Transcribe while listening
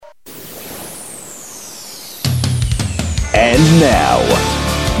And now,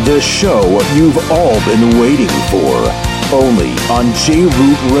 the show you've all been waiting for. Only on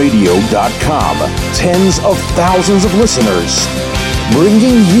JRootRadio.com. Tens of thousands of listeners.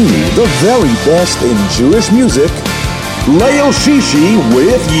 Bringing you the very best in Jewish music. Leil Shishi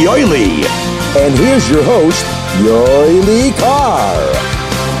with Yoely. And here's your host, Yoely Kar.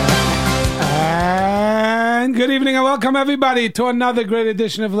 And good evening and welcome everybody to another great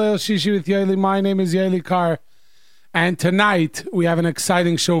edition of Leil Shishi with Yoely. My name is Yoely Kar. And tonight we have an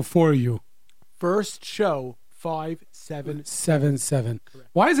exciting show for you. First show, 577.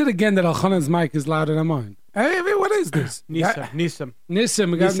 Why is it again that Elchanan's mic is louder than mine? Hey, what is this? Nissim.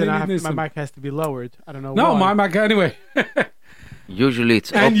 Nissim. My mic has to be lowered. I don't know No, why. my mic, anyway. Usually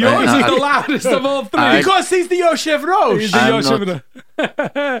it's And yours is the loudest of all three. Because he's the Yoshev Rosh. He's the Yoshev.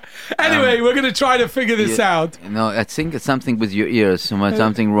 Anyway, we're going to try to figure this out. No, I think it's something with your ears,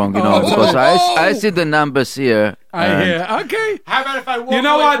 something wrong, because I see the numbers here. I hear. Okay. How about if I walk You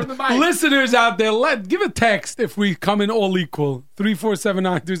know away what? from the mic? Listeners out there, give a text if we come in all equal.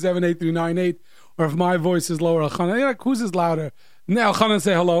 347-927-8398. Or if my voice is lower, Elchanan. You're like, whose is louder? Now, Elchanan,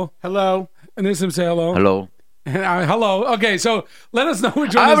 say hello. Hello. And Nissim, say hello. Hello. Hello. Okay, so let us know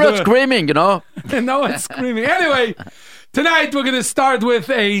which one I'm is not screaming, No one's screaming. Anyway, tonight we're going to start with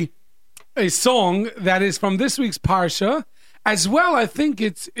a song that is from this week's Parsha. As well, I think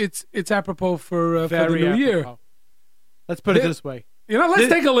it's apropos for the new year. Let's put it this way. Let's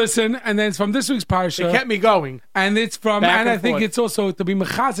take a listen, and then it's from this week's Parsha. It kept me going. And it's from, Back and I and think forth. it's also to be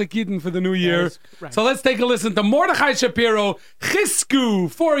Mechazek Yidden for the new year. Right. So let's take a listen to Mordechai Shapiro, Chisku,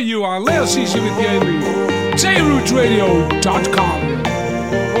 for you on Leil Shishi with Yoely. JRootRadio.com.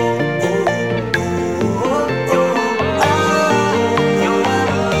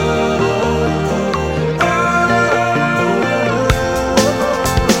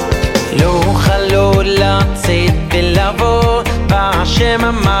 לצאת ולבוא והשם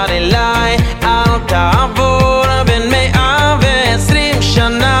אמר אליי אל תעבור בין 120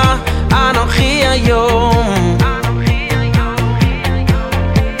 שנה אנוכי היום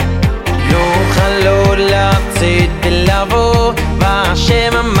לא חלו לצאת ולבוא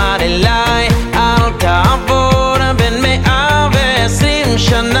והשם אמר אליי אל תעבור בין 120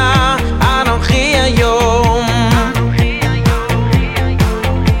 שנה אנוכי היום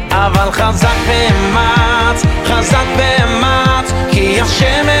אבל חזק ואמץ כי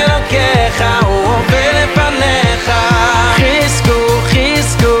השם אלוקיך הוא עובר לפניך חזקו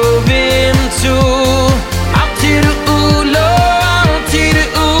ואמצו אל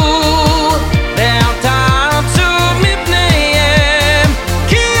תראו ואל תעצו מפניהם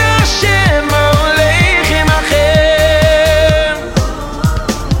כי השם הולך עמכם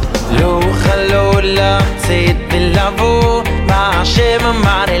לא חלו לצאת ולבוא והשם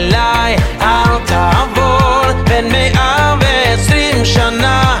אמר אליי אל תעבור בין 120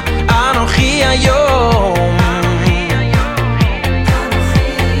 שנה אנוכי היום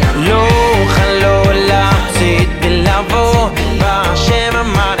לא חלו לצאת ולבוא והשם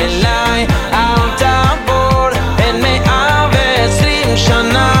אמר אליי אל תעבור בין 120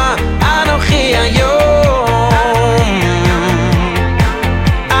 שנה אנוכי היום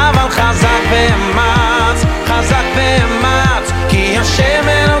אבל חזק ואמץ כי השם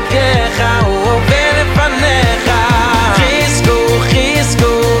אלוקיך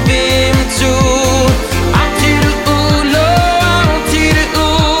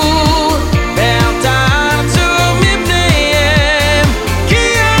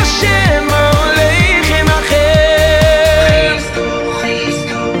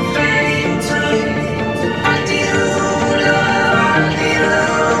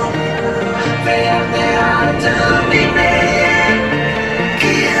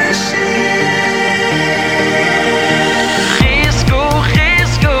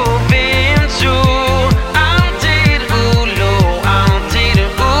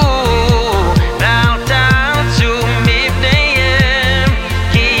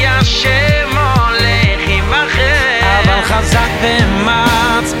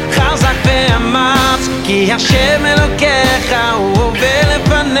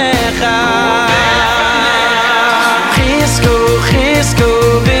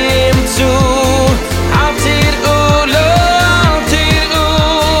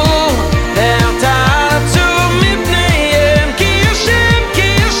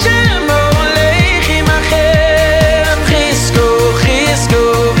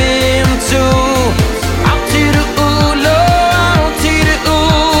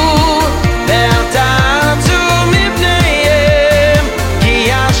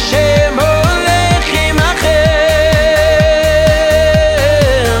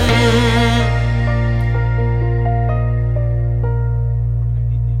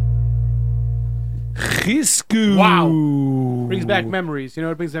you. Wow. Brings back memories. You know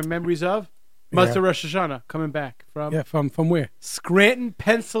what it brings back memories of? Matzah Rosh Hashanah coming back from From where? Scranton,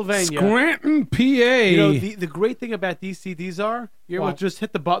 Pennsylvania. Scranton, PA. You know, the great thing about these CDs are, you're able What? to just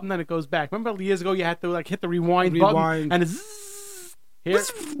hit the button and it goes back. Remember years ago you had to like hit the rewind button and it's here.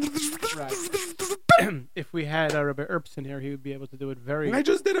 Right. If we had Rabbi Erbsen here, he would be able to do it very. I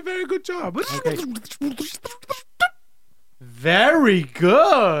just did a very good job. Okay. Very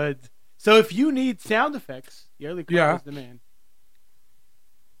good. So if you need sound effects, Yoely Kar is the man.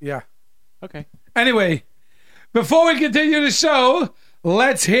 Yeah. Okay. Anyway, before we continue the show,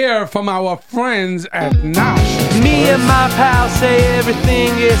 let's hear from our friends at Nash. Me and my pal say everything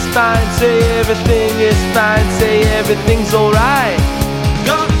is fine, say everything is fine, say everything's alright.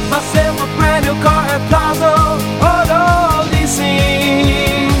 Got myself a brand new car at Plaza, all DC.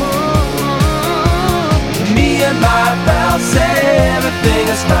 Me and my pal say everything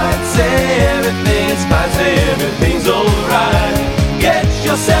is fine, say everything is fine, say everything's alright. Get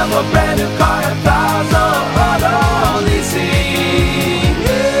yourself a brand new car at Plaza, all DC.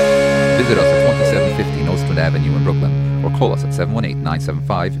 Visit us at 2750 Nostrand Avenue in Brooklyn or call us at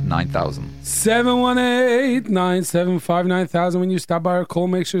 718-975-9000. 718-975-9000. When you stop by or call,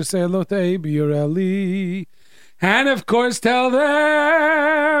 make sure to say hello to A.B. or L.E. And of course, tell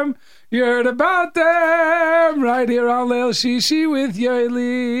them you heard about them right here on Leil Shishi with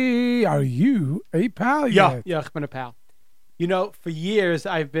Yoely. Are you a pal yet? Yeah, I've been a pal. You know, for years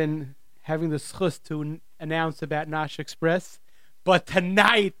I've been having the schus to announce about Nash Express, but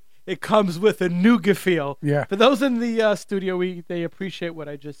tonight it comes with a new gefühl. Yeah. For those in the studio, they appreciate what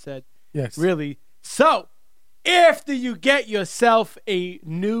I just said. Yes. Really. So, after you get yourself a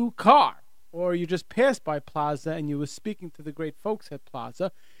new car, or you just passed by Plaza and you were speaking to the great folks at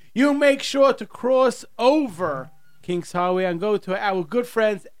Plaza, you make sure to cross over King's Highway and go to our good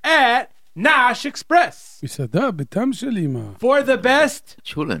friends at Nash Express. For the best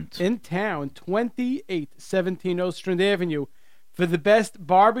Chulent. in town, 2817 Ostrand Avenue. For the best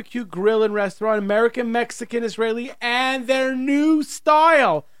barbecue grill and restaurant, American, Mexican, Israeli, and their new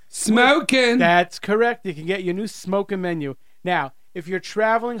style. Smoking. That's correct. You can get your new smoking menu. Now, if you're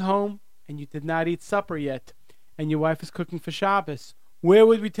traveling home and you did not eat supper yet, and your wife is cooking for Shabbos, where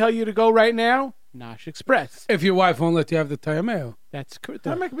would we tell you to go right now? Nash Express. If your wife won't let you have the Tayameo. That's correct.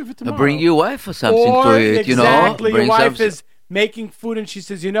 That might be for tomorrow. Bring your wife or something Or to it, you know. exactly, your Bring wife some- is making food and she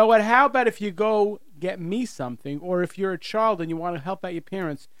says, you know what, how about if you go get me something? Or if you're a child and you want to help out your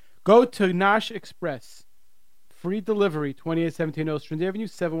parents, go to Nash Express. Free delivery, 2817 Ostrand Avenue,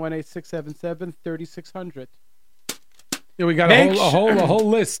 718-677-3600. Yeah, we got a whole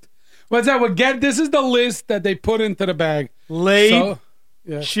list. What's that? This is the list that they put into the bag. Leib,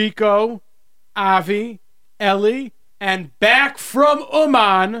 yeah. Chico, Avi, Ellie, and back from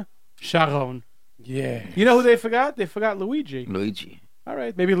Oman, Sharon. Yeah. You know who they forgot? They forgot Luigi. Luigi. All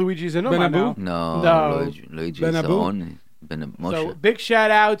right, maybe Luigi's in Oman Benabu? now. No. Luigi is Benabu? on. So big shout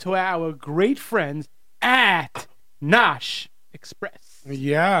out to our great friends at Nash Express.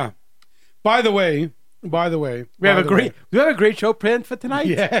 Yeah. By the way, We have a great show planned for tonight.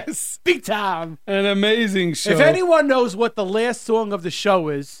 Yes. Big time. An amazing show. If anyone knows what the last song of the show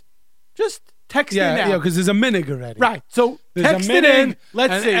is, just text it now. Yeah, because there's a minig already. Right. So There's text a it minig, in.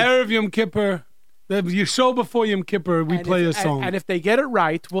 Let's and see. Erev Yom Kippur. Your show before Yom Kippur, we play a song. And if they get it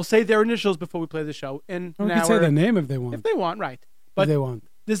right, we'll say their initials before we play the show. In we an can say hour, their name if they want. if they want, right? If But they want.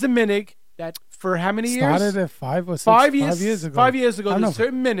 there's a minig that for how many Started years? at 5 or 6 5 years. 5 years ago. 5 years ago, I there's know. a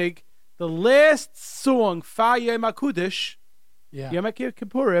certain minig. The last song, Fa Yom HaKudish, Yeah. Yom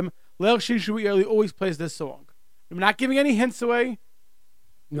Kippurim, Leil Shishu Yoely always plays this song. I'm not giving any hints away.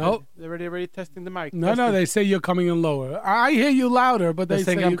 No. They're already testing the mic. No, they say you're coming in lower. I hear you louder, but They're they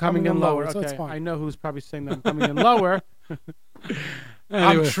saying say I'm you're coming in lower. so it's Okay, fine. I know who's probably saying that I'm coming in lower. I'm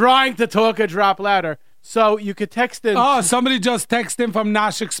Anyway. trying to talk a drop louder. So you could text in. Oh, somebody just texted him from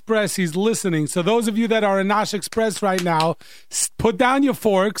Nash Express. He's listening. So those of you that are in Nash Express right now, put down your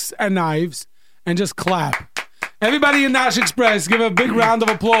forks and knives and just clap. Everybody in Nash Express, give a big round of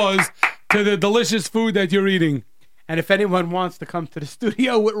applause to the delicious food that you're eating. And if anyone wants to come to the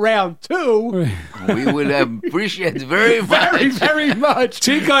studio with round 2, We will appreciate very much. very, very much.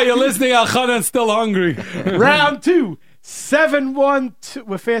 Chica, you're listening. Alchanan's still hungry. Round 2, 712.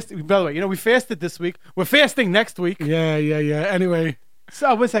 We're fasting. By the way, we fasted this week. We're fasting next week. Yeah. Anyway,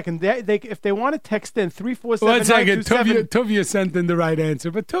 So, 1 second. They if they want to text in 347. 1 second. Tuvia sent in the right answer,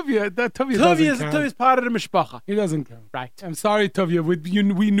 but Tuvia doesn't count. Tuvia is part of the mishpacha. He doesn't count. Right. I'm sorry, Tuvia.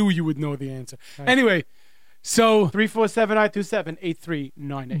 We knew you would know the answer. Anyway, so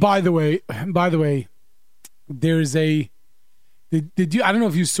 347-927-8398. by the way, there's a Did you? I don't know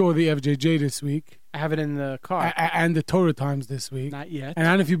if you saw the FJJ this week I have it in the car. and the Torah Times this week. Not yet. And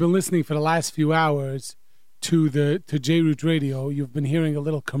I don't know if you've been listening for the last few hours to JRoot Radio. You've been hearing a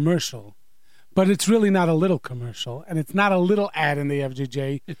little commercial, but it's really not a little commercial, and it's not a little ad in the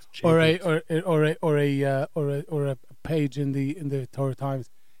FJJ or a page in the Torah Times.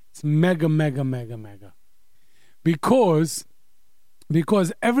 It's mega, mega, mega, mega, because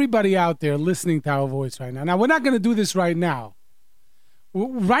everybody out there listening to our voice right now. Now we're not going to do this right now.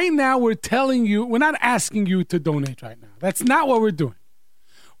 Right now, we're telling you, we're not asking you to donate right now. That's not what we're doing.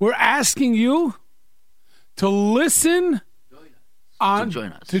 We're asking you to listen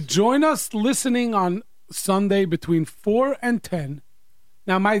to join us listening on Sunday between 4 and 10.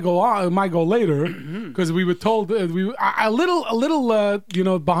 Now, it might go later because we were told a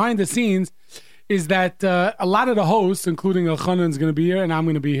little behind the scenes is that a lot of the hosts, including Elchanan, is going to be here, and I'm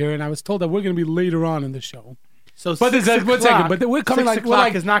going to be here, and I was told that we're going to be later on in the show. So, but we're coming like 6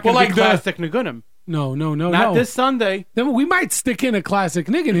 o'clock is not going to be classic Nigunim. No. Not this Sunday. Then we might stick in a classic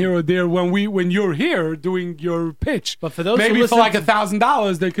niggin here or there when you're here doing your pitch. But for those maybe who for like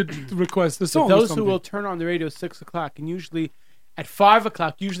 $1,000 they could request the song. For those who will turn on the radio at 6 o'clock and usually at 5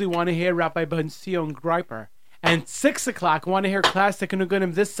 o'clock usually want to hear Rabbi Ben Sion Greiper, and 6 o'clock want to hear classic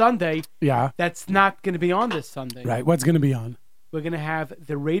Nigunim this Sunday. Yeah, that's not going to be on this Sunday. Right. What's going to be on? We're going to have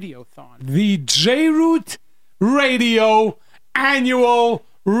the Radiothon. The JRoot Radio Annual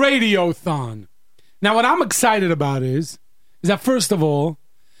Radiothon. Now, what I'm excited about is that, first of all,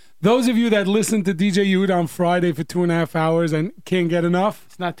 those of you that listen to DJ Yehuda on Friday for 2.5 hours and can't get enough.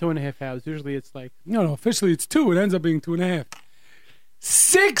 It's not 2.5 hours. Usually it's like... No, officially it's 2. It ends up being 2.5.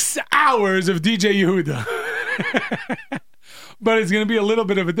 6 hours of DJ Yehuda. But it's going to be a little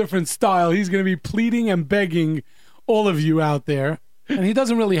bit of a different style. He's going to be pleading and begging all of you out there, and he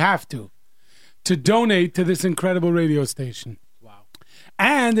doesn't really have to donate to this incredible radio station. Wow.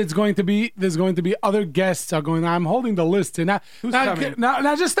 And there's going to be other guests are going. I'm holding the list here. Who's coming?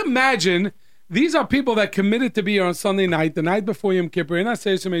 Now just imagine, these are people that committed to be here on Sunday night, the night before Yom Kippur, in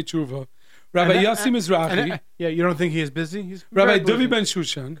Aseh Shemei Tshuva. Rabbi Yossi Mizrahi. Yeah, you don't think he is busy? He's Rabbi Dovi Ben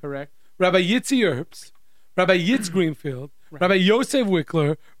Shushan. Correct. Rabbi Yitzi Erbs. Rabbi Yitz Greenfield. Right. Rabbi Yosef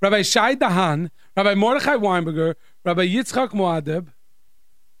Wickler. Rabbi Shai Dahan. Rabbi Mordechai Weinberger. Rabbi Yitzchak Moadeb.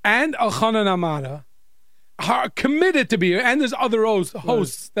 And Elchanan Amara are committed to be here. And there's other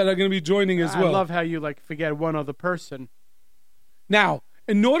hosts that are going to be joining as well. I love how you forget one other person. Now,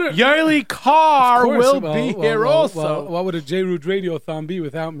 in order... Yoely Kar will be here also. Well, what would a JRoot Radiothon be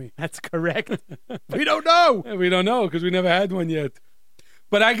without me? That's correct. We don't know. We don't know because we never had one yet.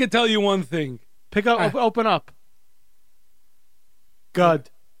 But I can tell you one thing. Open up.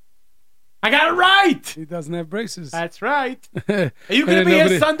 Good. I got it right. He doesn't have braces. That's right. Are you going to be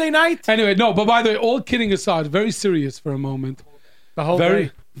here Sunday night? Anyway, no, but by the way, all kidding aside, very serious for a moment. The whole day?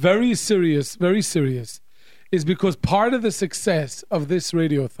 Very serious, is because part of the success of this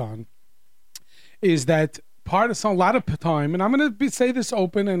radiothon is that a lot of time, and I'm going to say this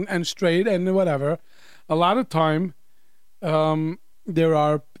open and straight and whatever, a lot of time there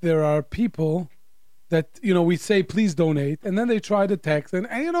are people that, we say, please donate, and then they try to text, and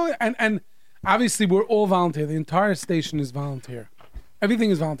obviously we're all volunteer. The entire station is volunteer. Everything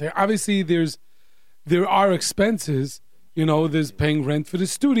is volunteer. Obviously there are expenses, there's paying rent for the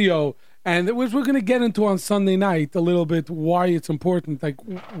studio, and which we're going to get into on Sunday night a little bit, why it's important, like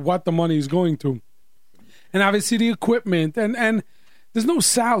what the money is going to. And obviously the equipment, and there's no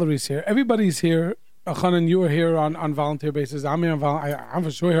salaries here. Everybody's here. Elchanan, you are here on volunteer basis. I'm here I'm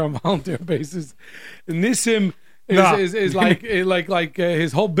for sure here on volunteer basis. Nissim is like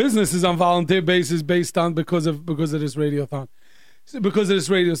his whole business is on volunteer basis because of this radiothon, because of this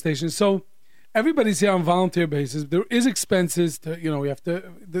radio station. So everybody's here on volunteer basis. There is expenses to we have to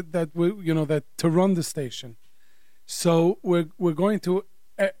that to run the station. So we're going to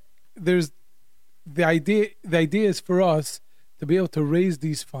there's the idea is for us to be able to raise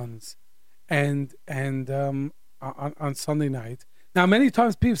these funds and on Sunday night. Now, many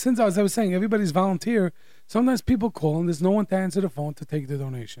times people, since as I was saying, everybody's volunteer. Sometimes people call and there's no one to answer the phone to take the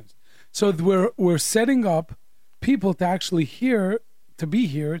donations. So we're setting up people to actually be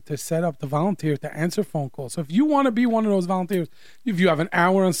here to set up the volunteer to answer phone calls. So if you want to be one of those volunteers, if you have an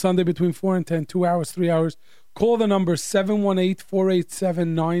hour on Sunday between 4 and 10, 2 hours, 3 hours, call the number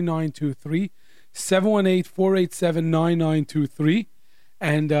 718-487-9923, 718-487-9923.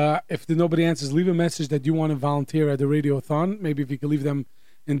 And if nobody answers, leave a message that you want to volunteer at the Radiothon. Maybe if you could leave them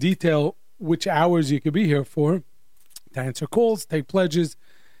in detail which hours you could be here for, to answer calls, take pledges,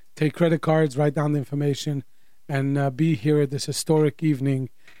 take credit cards, write down the information, and be here at this historic evening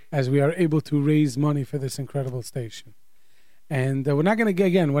as we are able to raise money for this incredible station. And we're not going to get,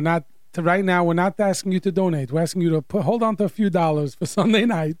 again, right now, we're not asking you to donate. We're asking you to hold on to a few dollars for Sunday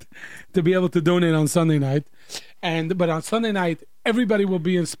night to be able to donate on Sunday night. But on Sunday night, everybody will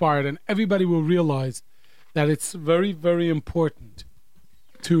be inspired and everybody will realize that it's very, very important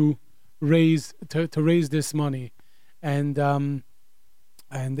to raise this money. And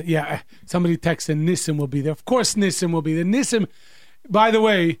yeah, somebody texted Nissim will be there. Of course, Nissim will be there. Nissim, by the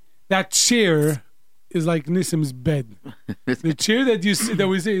way, that chair is like Nissim's bed. The chair that you see that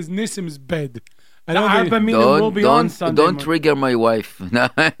we say is Nissim's bed. I don't think will be on Sunday. Don't trigger my wife. No.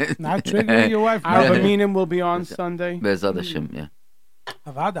 Not triggering your wife. Arba Minim will be on Sunday. Bezat Hashem, yeah.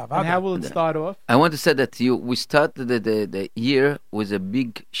 Avada. And how will it start off? I want to say that we started the year with a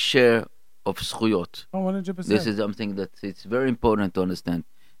big share of zchuyot. 100%. This is something that it's very important to understand.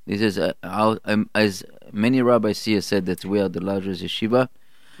 This is as many rabbis here said that we are the largest yeshiva.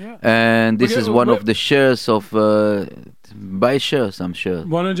 Yeah. And this is one of the shares of buy shares, I'm sure.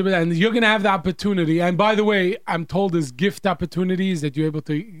 100%. And you're going to have the opportunity. And by the way, I'm told there's gift opportunities that you're able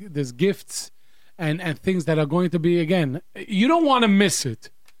to, there's gifts and things that are going to be, again, you don't want to miss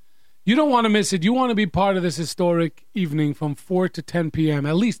it. You don't want to miss it. You want to be part of this historic evening from 4 to 10 p.m.,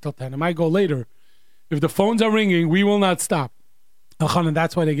 at least till 10. It might go later. If the phones are ringing, we will not stop. And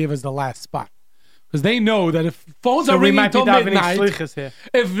that's why they gave us the last spot. Because they know that if phones are ringing till midnight,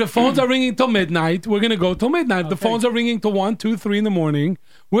 if the phones are ringing till midnight, we're going to go till midnight. If the phones are ringing till 1, 2, 3 in the morning,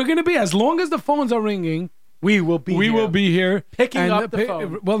 we're going to be, as long as the phones are ringing, we will be here. Picking up the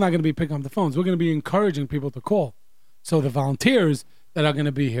phone. We're not going to be picking up the phones. We're going to be encouraging people to call. So the volunteers that are going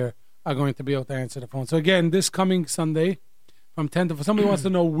to be here are going to be able to answer the phone. So again, this coming Sunday from 10 to 4, somebody wants to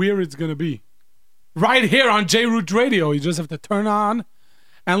know where it's going to be. Right here on JRoot Radio. You just have to turn on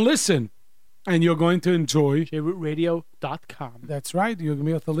and listen. And you're going to enjoy JRootRadio.com. That's right. You're going to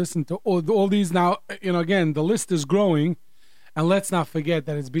be able to listen to all these now. Again, the list is growing. And let's not forget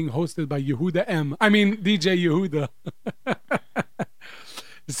that it's being hosted by Yehuda M. I mean, DJ Yehuda.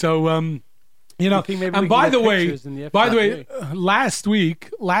 So, and by the way,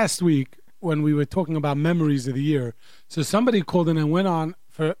 last week, when we were talking about memories of the year, so somebody called in and went on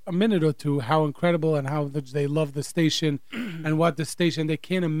for a minute or two how incredible and how they love the station and what the station, they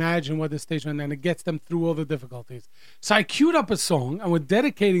can't imagine what the station, and it gets them through all the difficulties. So I queued up a song, and we're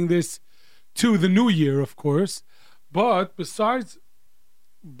dedicating this to the new year, of course. But besides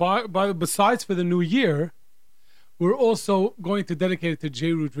for the new year, we're also going to dedicate it to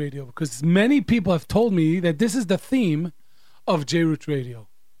JRoot Radio, because many people have told me that this is the theme of JRoot Radio.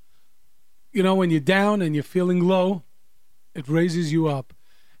 When you're down and you're feeling low, it raises you up.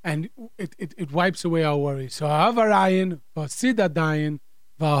 And it wipes away our worries. So, Havarayin, Vasidadayin,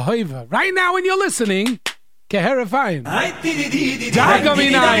 Vahoiva. Right now, when you're listening, Keherafayin.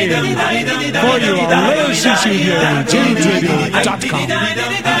 Dagaminayin. For you, Lil Shishi here on JRootRadio.com.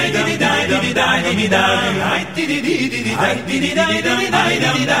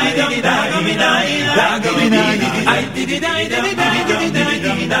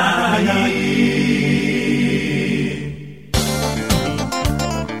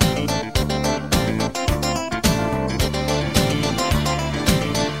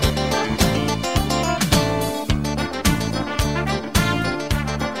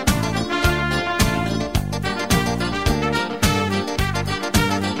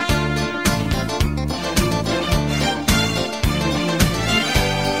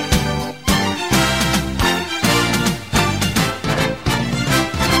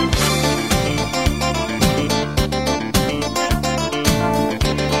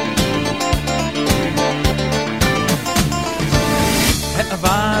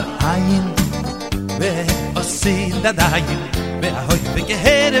 Dadayin, ve'ahoy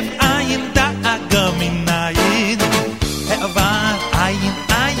ve'keheref ayin da'agam minayin. He'avar ayin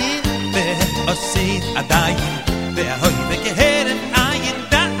ayin, ve'osid adayin, ve'ahoy ve'keheref ayin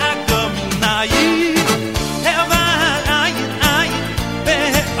da'agam minayin. He'avar ayin ayin,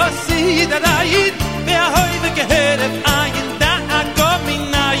 ve'osid adayin, ve'ahoy ve'keheref ayin da'agam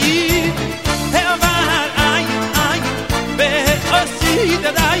minayin. He'avar ayin ayin, ve'osid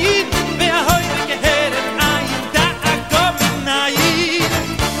adayin, ve'ahoy ve'keheref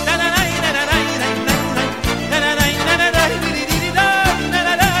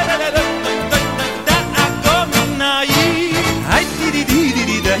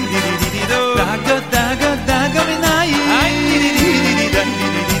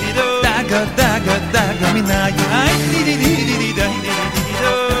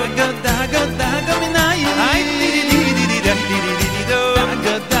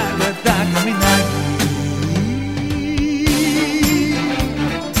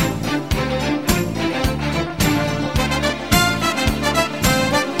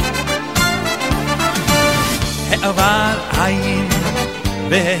ayin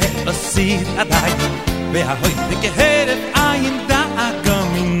ve'osid aday ve'ahoyde keheref ayin da'agam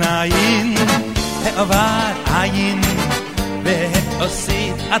minayin ve'avar ayin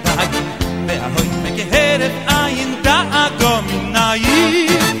ve'osid aday ve'ahoyde keheref ayin da'agam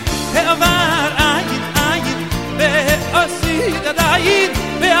minayin ve'avar ayin ve'osid aday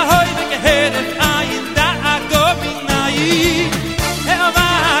ve'ahoyde keheref ayin da'agam minayin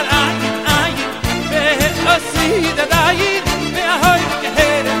ve'avar ayin ve'osid aday ve'ahoyde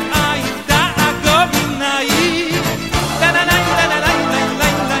keheref ayin da'agam minayin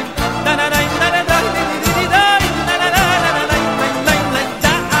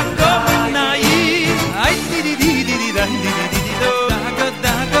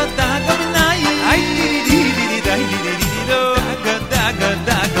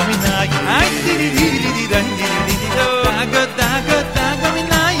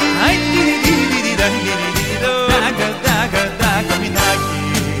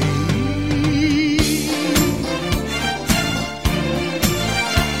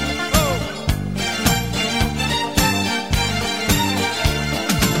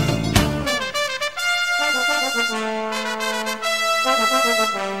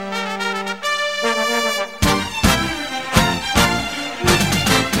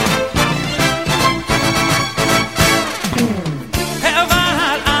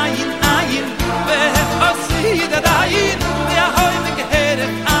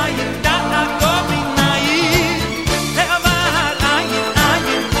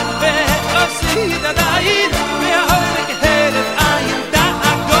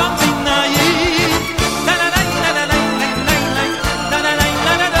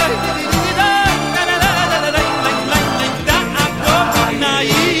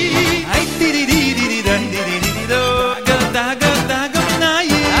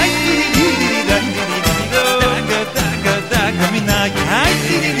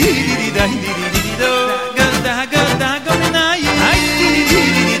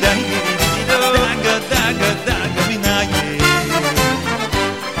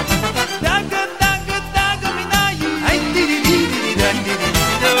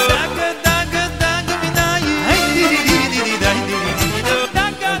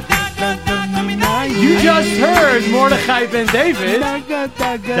Mordechai Ben David,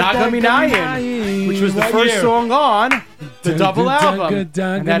 Dagaminayin, which was the first song on the double album. And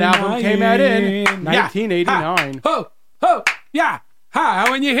that album came out in 1989. Ho, ho, yeah. Ha,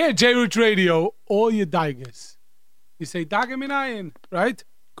 when you hear JRoot Radio, all your Daigas, you say Dagaminayin, right?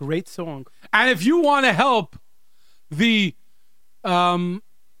 Great song. And if you want to help the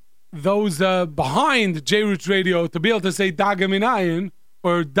those behind JRoot Radio to be able to say Dagaminayin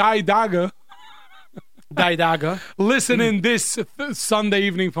or Dai Daga, Daidaga. Listen in this Sunday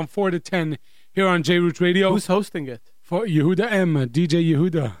evening from 4 to 10 here on JRoot Radio. Who's hosting it? For Yehuda M, DJ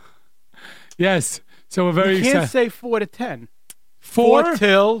Yehuda. Yes. So we're very excited. You can't say 4 to 10. 4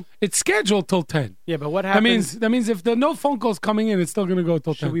 till... It's scheduled till 10. Yeah, but what happens... That means if there are no phone calls coming in, it's still going to go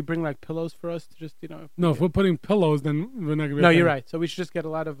till 10. Should we bring like pillows for us to just, No, if we're putting pillows, then we're not going to be... No, you're right. So we should just get a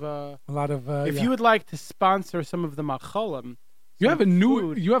lot of... If you would like to sponsor some of the macholim... You have a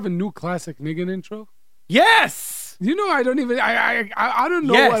new classic Niggin intro? Yes. You know, I don't even. I don't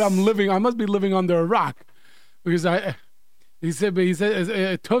know what I'm living. I must be living under a rock, because he said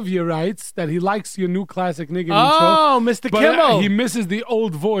Tovia writes that he likes your new classic Niggin intro. Oh, Mr. Kimmel. He misses the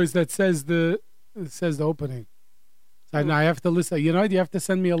old voice that says the opening. So I have to listen. You have to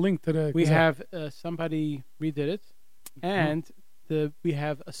send me a link to the. We have somebody redid it, and we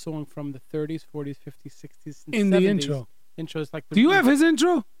have a song from the 30s, 40s, 50s, 60s, and 70s. In the intro. Intros like. Do you have his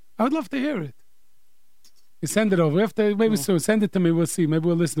intro? I would love to hear it. You send it over. We have to send it to me. We'll see. Maybe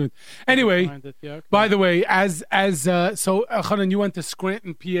we'll listen to it. Anyway, by the way, so Chanan, you went to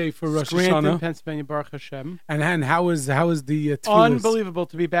Scranton, PA for Rosh Hashanah. Scranton, Pennsylvania, Baruch Hashem. And how is the tefillas? Unbelievable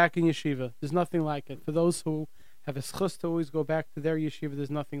to be back in yeshiva. There's nothing like it. For those who have a schus to always go back to their yeshiva,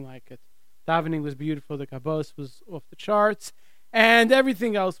 there's nothing like it. Davening was beautiful. The kabbalas was off the charts, and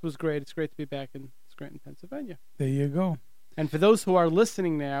everything else was great. It's great to be back in Scranton, Pennsylvania. There you go. And for those who are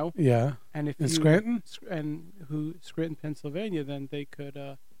listening now, and if in Scranton, Scranton, Pennsylvania, then they could.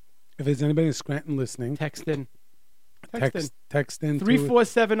 If there's anybody in Scranton listening, text in. Text in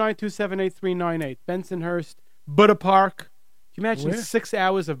 347-927-8398. Bensonhurst, Buddha Park. Can you imagine 6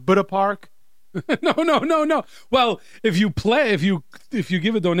 hours of Buddha Park? No. Well, if you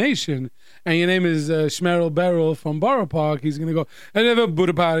give a donation and your name is Shmerel Beryl from Borough Park, he's gonna go. I never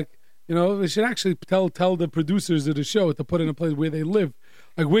Buddha Park. They should actually tell the producers of the show to put in a place where they live,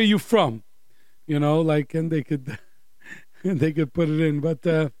 like where you from, and they could put it in. But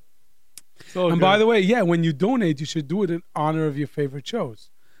And by the way, yeah, when you donate, you should do it in honor of your favorite shows.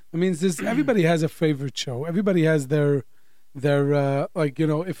 That means everybody has a favorite show. Everybody has their like, you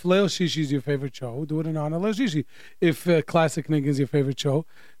know, if Leil Shishi is your favorite show, do it in honor of Leil Shishi. If Classic Nigga is your favorite show,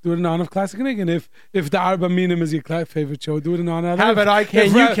 do it in honor of Classic Nigga. And if the Arba Minim is your favorite show, do it in honor of How about I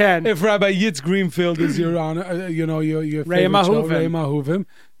Can, You Can? If Rabbi Yitz Greenfield is your honor, you know, your favorite show, Ray Mahuvim,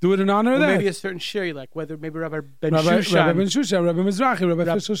 do it in honor of that. Maybe a certain shir you like, whether maybe Rabbi Ben Rabbi Shushan, Ben Shushan, Rabbi Mizrahi, Rabbi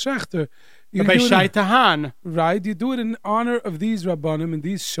Fishel Schechter. Rabbi Shai Tahan. Right, you do it in honor of these Rabbanim and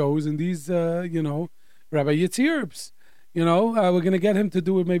these shows and these, you know, Rabbi Yitzi Herbs. You know, we're going to get him to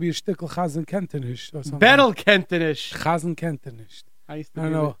do it maybe a shtickle Chazen Kentenish or something. Bettel Kentenish. Chazen Kentenish. I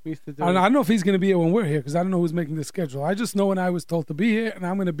don't know. We used to do I don't know if he's going to be here when we're here because I don't know who's making the schedule. I just know when I was told to be here, and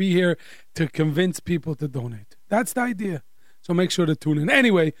I'm going to be here to convince people to donate. That's the idea. So make sure to tune in.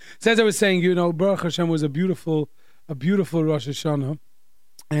 Anyway, so as I was saying, you know, Baruch Hashem was a beautiful Rosh Hashanah,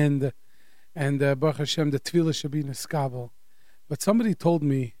 and Baruch Hashem, the Tefillah should be neskabel. But somebody told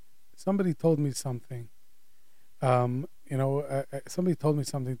me something. You know, somebody told me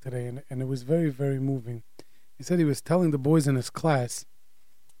something today, and it was very, very moving. He said he was telling the boys in his class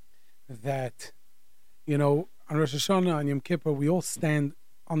that, you know, on Rosh Hashanah, on Yom Kippur, we all stand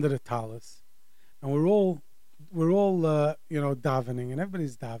under the talis, and we're all you know, davening, and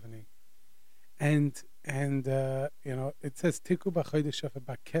everybody's davening, and you know, it says Tiku b'chodesh shefer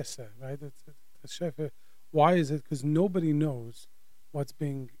b'kesa, right? It's shefer. Why is it? Because nobody knows what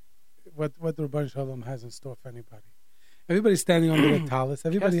the Rebbeinu Shalom has in store for anybody. Everybody's standing under the talis.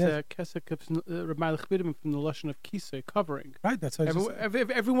 Everybody has Kesa comes from the lashon of kisa, covering. Right, that's what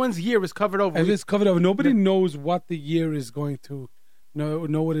everyone's year is covered over. It's covered over. Nobody knows what the year is going to. No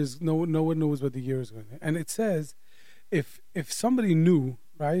one knows what the year is going to. And it says, if somebody knew,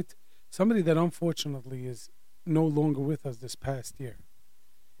 right, somebody that unfortunately is no longer with us this past year,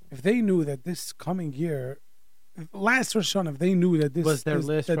 if they knew that this coming year, last Rosh Hashanah, if they knew that this was their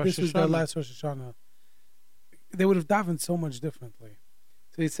last Rosh Hashanah, they would have davened so much differently.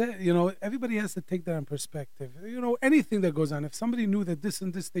 So he said, you know, everybody has to take that in perspective. You know, anything that goes on, if somebody knew that this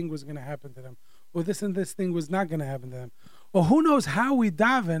and this thing was going to happen to them, or this and this thing was not going to happen to them, or who knows how we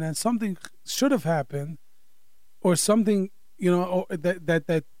daven and something should have happened, or something, you know, or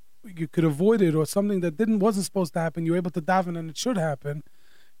that you could avoid it, or something that wasn't supposed to happen, you were able to daven and it should happen,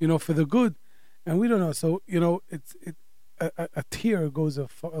 you know, for the good, and we don't know. So, you know, a tear goes a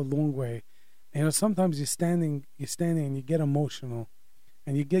long way. You know, sometimes you're standing and you get emotional,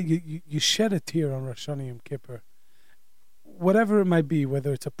 and you shed a tear on Rosh Hashanah Yom Kippur, whatever it might be,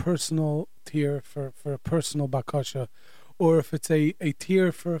 whether it's a personal tear for a personal bakasha, or if it's a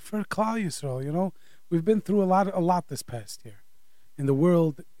tear for Klal Yisrael. You know, we've been through a lot this past year, in the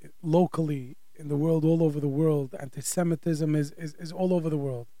world, locally, in the world, all over the world. Anti-Semitism is all over the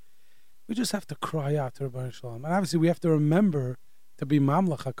world. We just have to cry out to Rebbeinu Shalom, and obviously we have to remember to be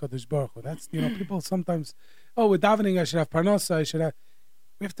Mamlech HaKadosh Baruch Hu. That's, you know, people sometimes, with davening I should have parnasa,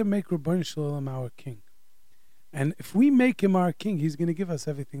 we have to make Rebbeinu Shalom our king. And if we make him our king, he's going to give us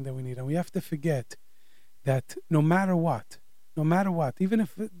everything that we need. And we have to forget that no matter what, even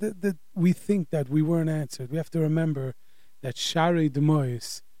if we think that we weren't answered, we have to remember that Sharei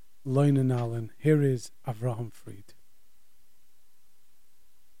Demois Loinen Allen. Here is Avraham Fried.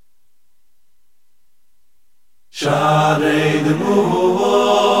 Sharei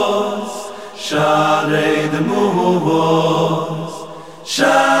Demois, Sharei Demois,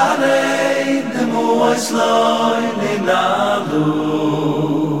 Sharei Demois Loinen Allen.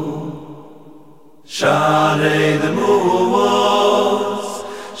 Sharei Demois,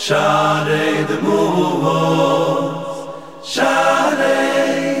 Sharei Demois,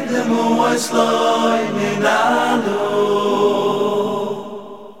 Sharei Demois Loinen Allen.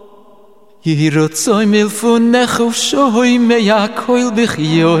 Yirotzoy milfunech uvshoy meyakoil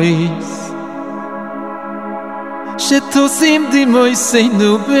b'chyois Shetosim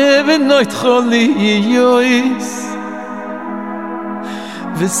dimoiseinu bevenoit choliyois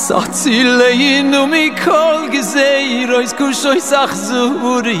V'satzileinu mikol gezeirois kushois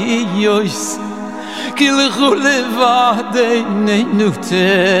achzuriyois Kilchu levadeineinu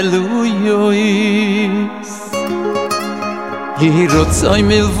teluyois Yirotzoy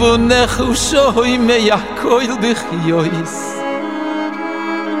milvunech ushoy meyakoil b'chyois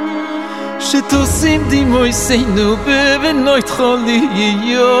Shetosim dimoiseinu bevenoit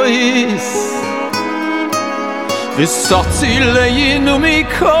choliyois V'satzileinu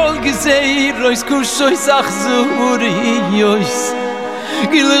mikol gezeirois kushois achzuriyois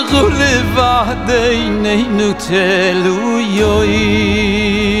Gilchu levadeineinu teluyois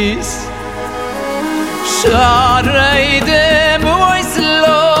Sharei Demois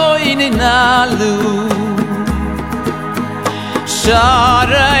Loinen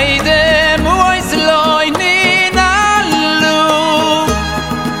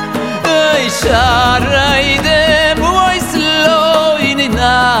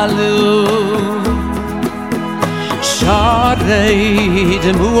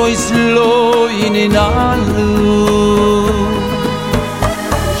dem ois loy in alu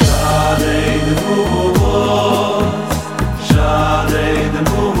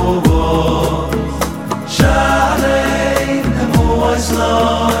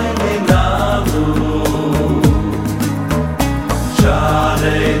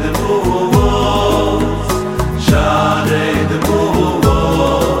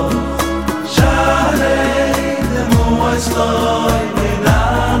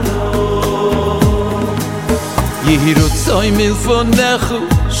Yirut soy mil fonechu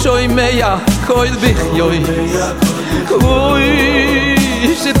shoy meya koil bichyoy Oy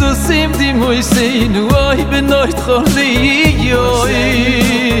shtu sim di moy sein oy benoit kholi yoy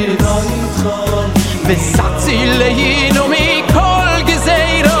Besatzile yinu mi kol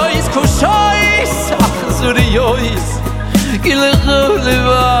gezeirois kushois ach zuriois Gil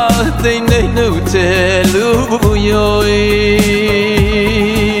khulva de neinu telu yois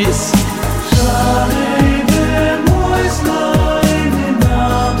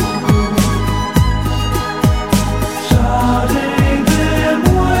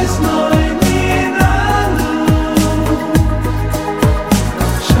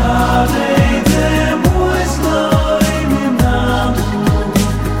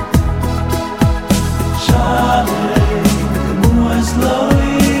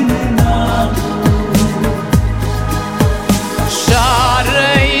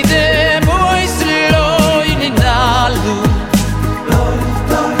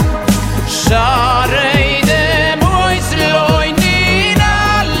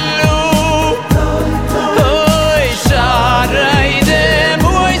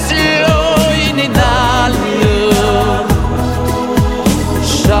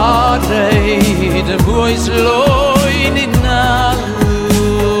boys loin in alu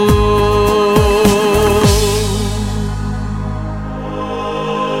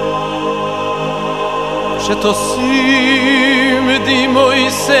Shetosim di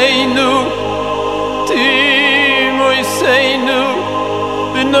moiseinu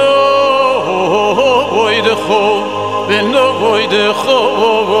beno voidecho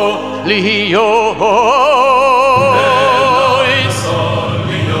liyo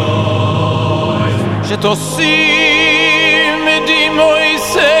Shetosim di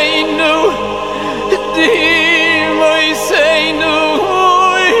moiseinu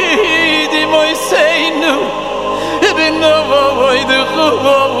beno voidecho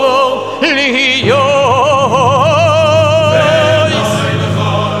liyo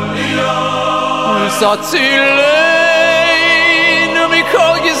Satzileinu mi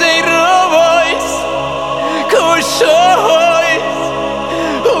kol gezeirois kushois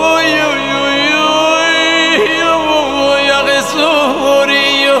Oy oy oy oy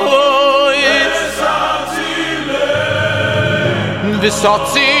Aresuriyois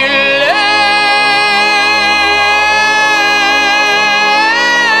Besatzile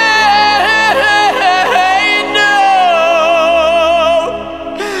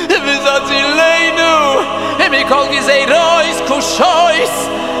Kol gezeirois kushois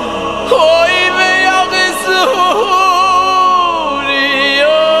Oy me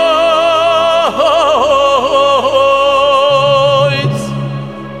aresuriyois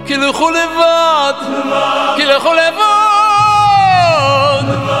Kilchu levad Kilchu levad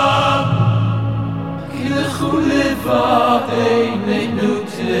Eineinu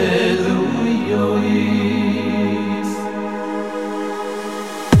telu yois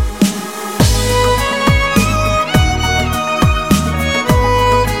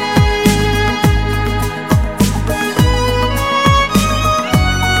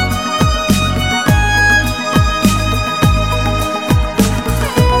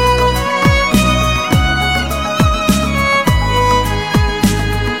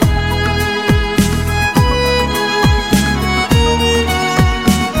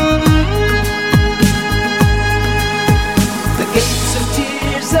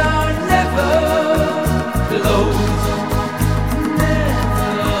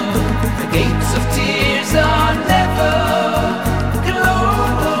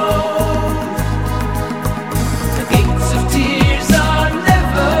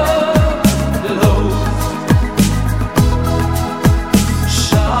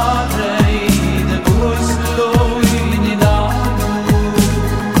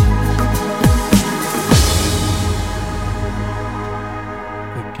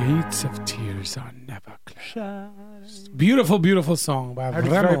Beautiful, beautiful song by I heard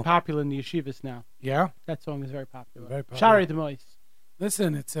it's very popular in the yeshivas now. Yeah, that song is very popular. Very popular. Shari the Mois.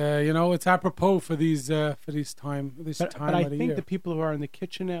 Listen, it's it's apropos for these time But of the I think year. the people who are in the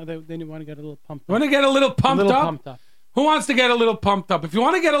kitchen now, they want to get a little pumped up. Want to get a little pumped up? Who wants to get a little pumped up? If you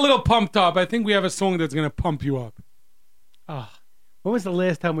want to get a little pumped up, I think we have a song that's going to pump you up. When was the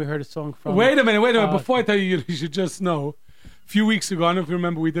last time we heard a song from? Wait a minute. Before I tell you, you should just know. A few weeks ago, I don't know if you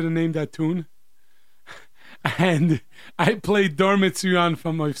remember, we did a Name That Tune. And I played Dor Mitzuyan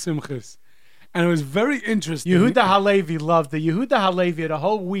from Oif Simchas. And it was very interesting. Yehuda Halevi loved it. Yehuda Halevi the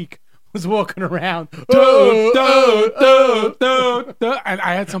whole week was walking around. And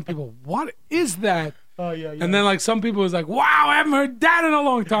I had some people, what is that? Oh, yeah. And then, like, some people was like, wow, I haven't heard that in a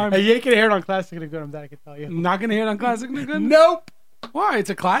long time. Hey, you ain't going to hear it on Classic and Good, that I can tell you. Not going to hear it on Classic and Good? Nope. Why? It's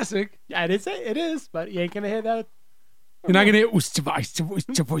a classic. Yeah, it is, but you ain't going to hear that. You're not going to hear, you're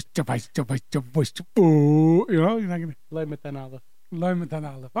not going to. Leimitan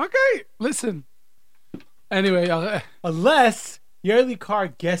Aleph. Okay, listen. Anyway, unless Yoely Kar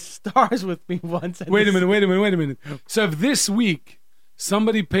guest stars with me once. Wait a minute. So if this week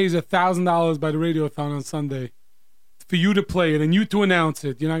somebody pays $1,000 by the Radiothon on Sunday for you to play it and you to announce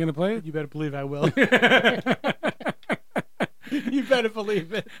it, you're not going to play it? You better believe I will. You better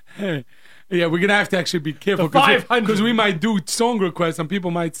believe it. Yeah, we're going to have to actually be careful because we might do song requests and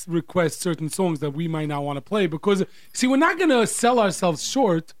people might request certain songs that we might not want to play because, see, we're not going to sell ourselves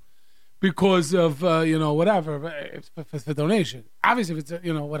short because of, whatever, for donation. Obviously, if it's,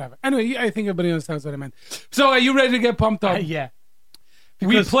 whatever. Anyway, I think everybody understands what I meant. So are you ready to get pumped up? Yeah.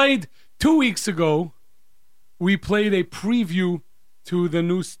 We played 2 weeks ago. We played a preview to the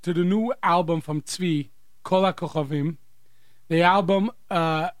new album from Tzvi, Kol HaKochavim. The album,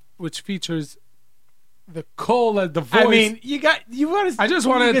 which features the the voice. I mean, you want to. I just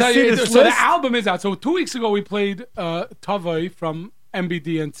want to tell you. So the album is out. So 2 weeks ago we played Tavoy from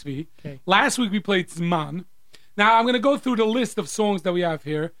MBD and Tzvi. Okay. Last week we played Zman. Now I'm going to go through the list of songs that we have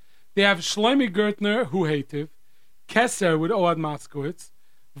here. They have Shlomi Gertner, Hu Hativ, Kesser with Oad Moskowitz,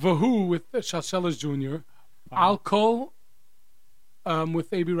 Vahu with Shalshelas Jr., Alkol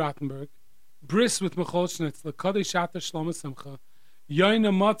with A.B. Rattenberg, Briss with Michal Schnitzler, Kadesh Shatter Shlomo Simcha,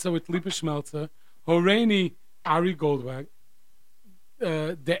 Yoina Matza with Lipa Schmelzer, Horeini Ari Goldwag,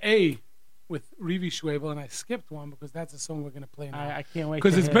 The A with Rivi Schwebel, and I skipped one because that's a song we're going to play now. I can't wait.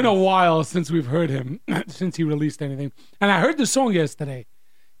 Because it's been a while since we've heard him, since he released anything. And I heard the song yesterday.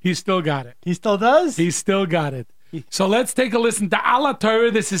 He still got it. He still does? He still got it. So let's take a listen to Ala Torah.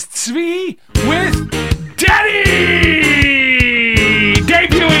 This is Tzvi with Daddy!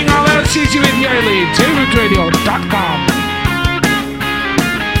 Debuting on LCG with Yoely, JRootRadio.com.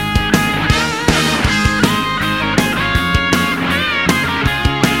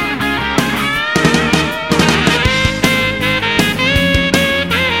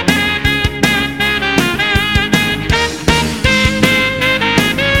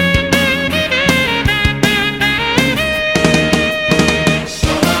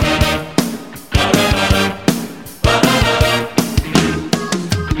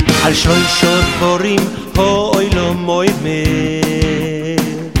 על שוישות דבורים אוי לא מוימד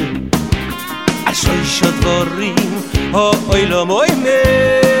על שוישות דבורים אוי לא מוימד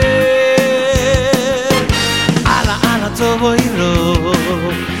על טוב אוי לו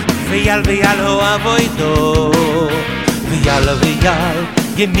ויאל אוהבוי דו ויאל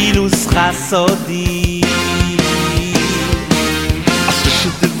גמילוס חסודי על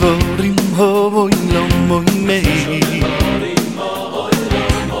שוישות דבורים אוי לא מוימד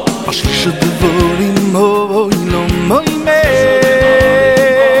Asher devorim hoy lo moime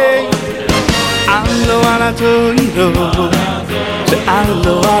Allo ala toiro Ze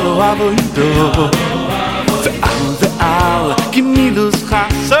allo avoido Ze al Gimilus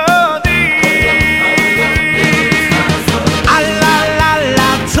chasodi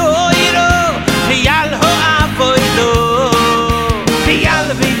Alla toiro Ve allo avoido Ve al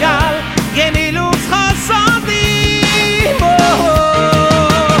Gimilus chasodi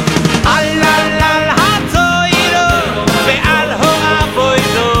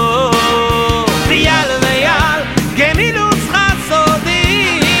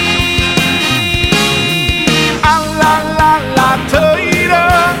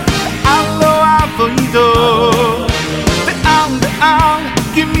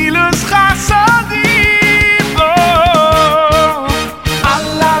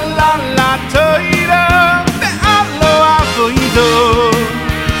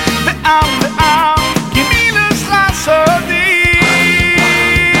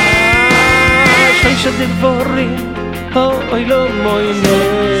דבורים אוי לא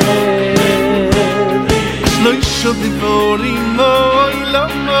מוימד שלושה דבורים אוי לא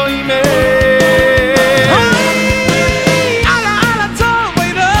מוימד על טוב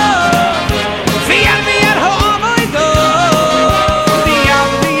אוי לא ויאל הום אוי לא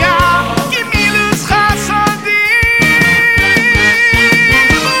ויאל גמילוס חסודים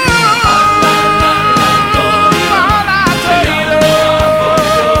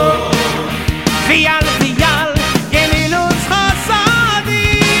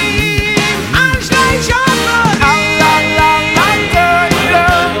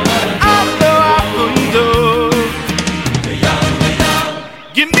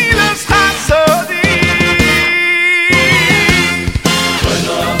Gemilas Hasodi.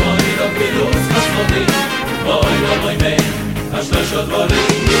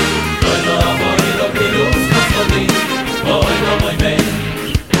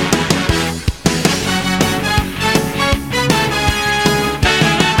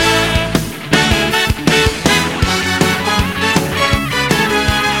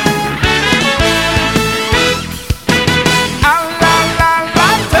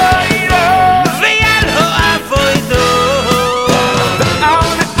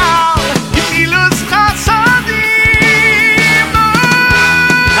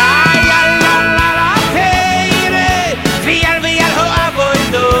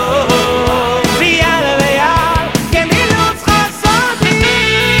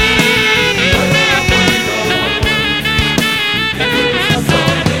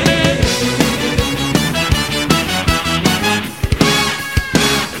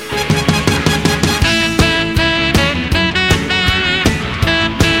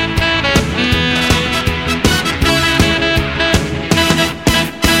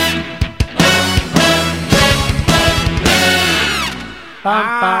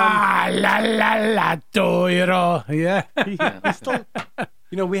 La Toiro. Yeah. He's still,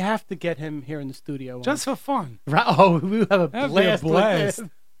 we have to get him here in the studio. Just for fun. Oh, we have a That'd be a blast. blast.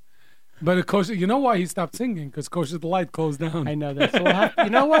 But of course, you know why he stopped singing? Because, of course, the light goes down. I know that. So you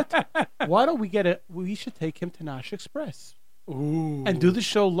know what? Why don't we should take him to Nash Express. Ooh. And do the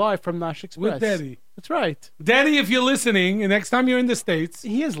show live from Nash Express. With Daddy. That's right. Daddy, if you're listening, and next time you're in the States.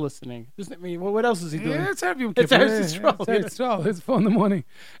 He is listening. What else is he doing? Yeah, it's Yom It's Kippur. Eretz Yisrael. It's Eretz Yisrael. It's 4 in the morning.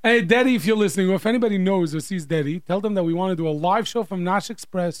 Hey, Daddy, if you're listening, or if anybody knows or sees Daddy, tell them that we want to do a live show from Nash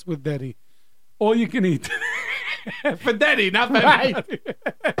Express with Daddy. All you can eat. For Daddy, not for everybody.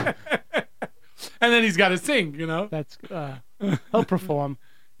 And then he's got to sing, That's he'll perform.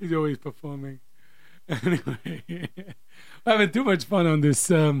 He's always performing. Anyway, we're having too much fun on this.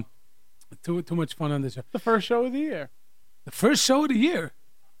 Too much fun on this show. The first show of the year. The first show of the year.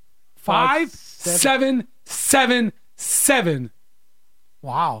 5777.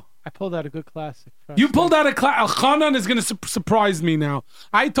 Wow. I pulled out a good classic. You pulled out a classic. Elchanan is going to surprise me now.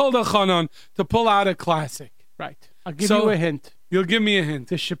 I told Elchanan to pull out a classic. Right. I'll give you a hint. You'll give me a hint.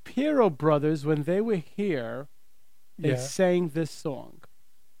 The Shapiro brothers, when they were here, they sang this song.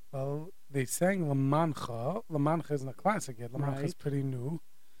 Well, they sang Lamancha. Lamancha isn't a classic yet. Lamancha is pretty new.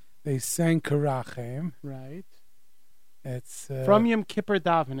 They sang Karachem. Right. It's from Yom Kippur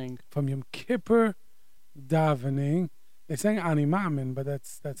davening. From Yom Kippur davening. They sang Ani Mamin, but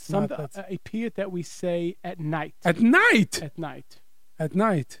that's not that's a piyut that we say at night. At night. At night. At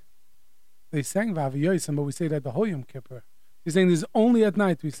night. They sang Vaviyosim, but we say that the whole Yom Kippur. You're saying this only at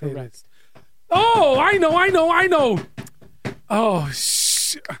night we say this. Oh, I know. Oh,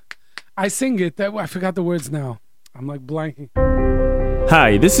 I sing it. I forgot the words now. I'm like blanking.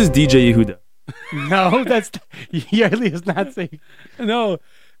 Hi, this is DJ Yehuda. No, that's Yoely is not saying. No.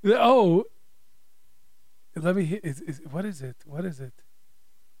 Oh. Let me hear. What is it?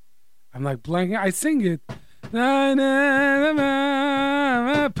 I'm like blanking. I sing it. Pnai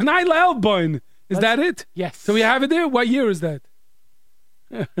Leilboin. Is that it? Yes. So we have it there? What year is that?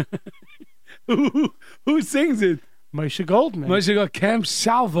 Who sings it? Moshe Goldman. Camp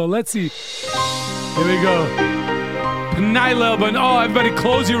Shalva. Let's see. Here we go. Pnai Leilboin. Oh, everybody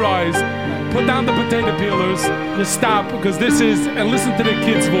close your eyes. Put down the potato peelers. Just stop, because this is, and listen to the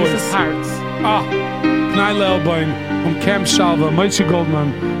kid's voice. This is Hearts. Pnai Leilboin from Camp Shalva. Moshe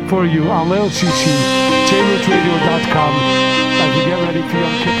Goldman for you on Leil Shishi. JRootRadio.com. As we get ready for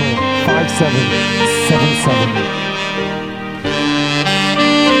Yom Kippur. 5777.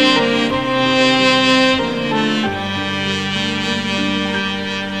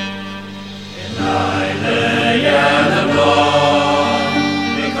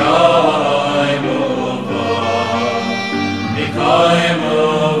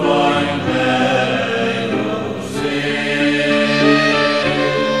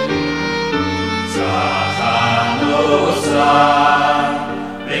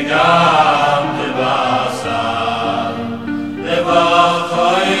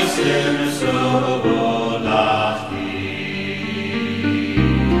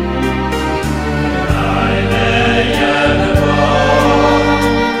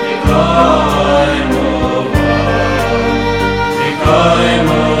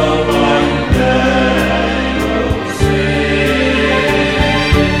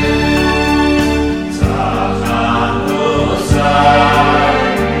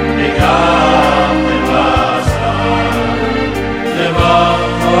 God.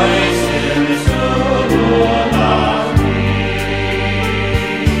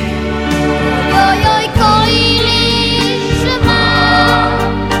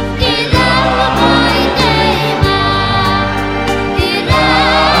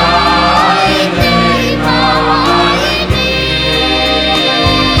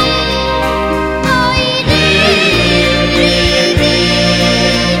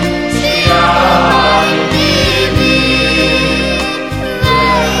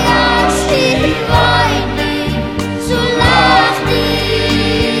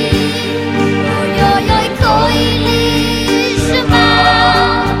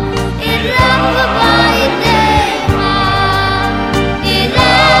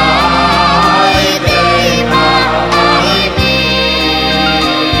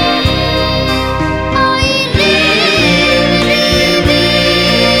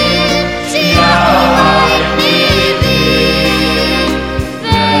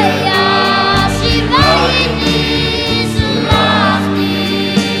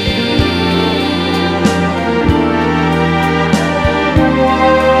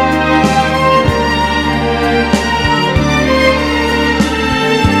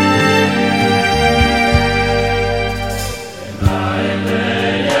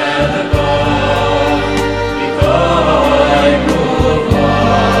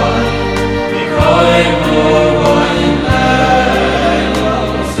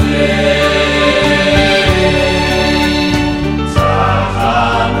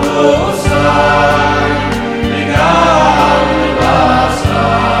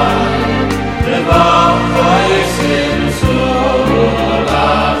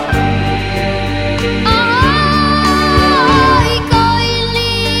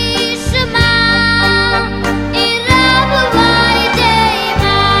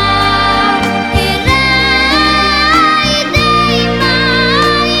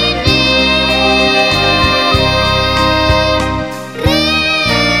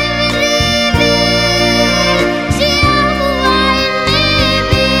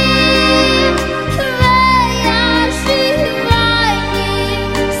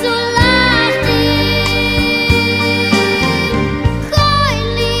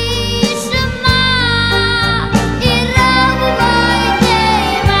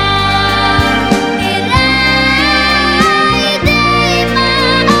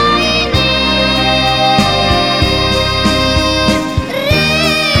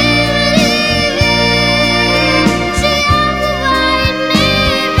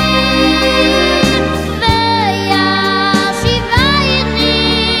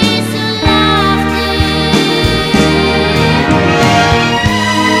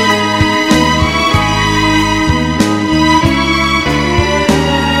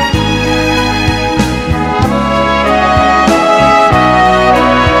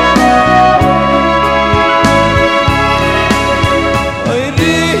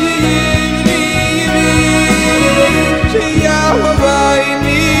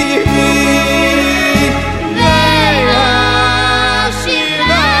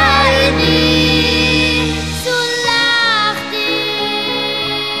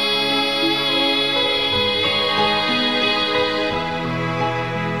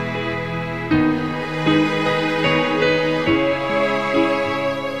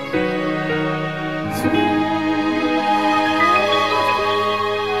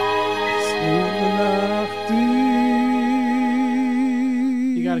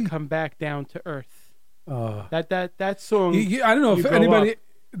 come back down to earth. Uh, That song. I don't know you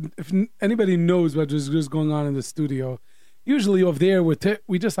if go anybody knows what was just going on in the studio. Usually over there,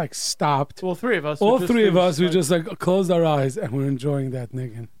 we just like stopped. All three of us. All we three of us, we like- just like closed our eyes and we're enjoying that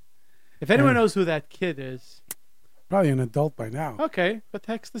niggin. If anyone knows who that kid is, Probably an adult by now. okay, but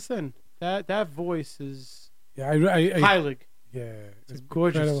text us in. That voice is Yeah, I heilig. yeah, It's a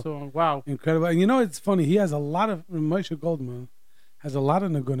gorgeous incredible. song. Wow. Incredible. And you know, it's funny. He has a lot of Moshe Goldman has a lot of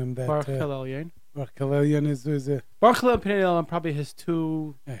nagunim that Baruch Hillel, yeah. Baruch Hillel is a Baruch Hillel and Pinei Elam probably his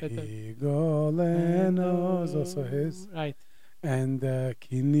two. Higoleno is also his. Right. And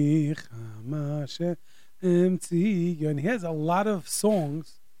Kini Chamashe Emtzi. And he has a lot of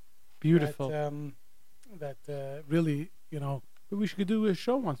songs. Beautiful. That really, you know, But we should do a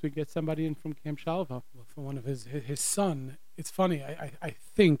show once we get somebody in from Camp Shalva. for one of his son. It's funny. I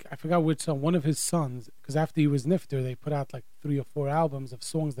think I forgot which son. One of his sons, because after he was nifter, they put out like 3 or 4 albums of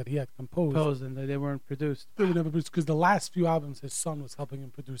songs that he had composed. And they weren't produced. They were never produced because the last few albums his son was helping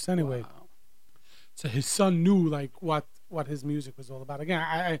him produce anyway. Wow. So his son knew like what his music was all about. Again,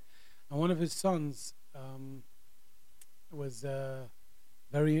 and one of his sons was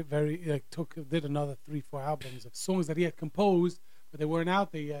very like did another 3-4 albums of songs that he had composed, but they weren't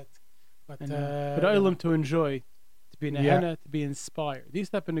out there yet. But But Olam to enjoy, to be Nehenna, to be inspired. These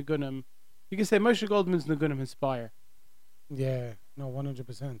type of Nagunim, you can say Moshe Goldman's Nagunim inspire. yeah, no,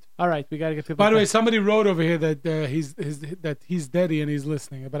 100%. All right, we got to get people. By the way, somebody wrote over here that he's Daddy and he's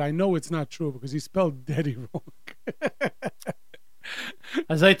listening, but I know it's not true because he spelled Daddy wrong.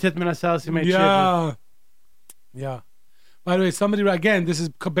 As I tit minasal, you made Yeah. Yeah. By the way, somebody, again, this is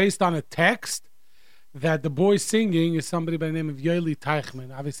based on a text that the boy singing is somebody by the name of Yoely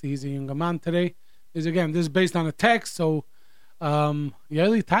Teichman. Obviously, he's a younger man today. This is based on a text. So,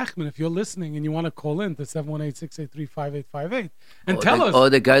 Yoely Teichman, if you're listening and you want to call in to 718-683-5858 and tell us. Or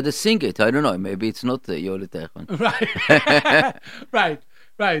the guy that sing it. I don't know. Maybe it's not Yoely Techman. Right.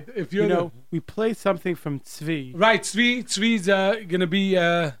 If you're, You know, we play something from Tzvi. right, Tzvi's going to be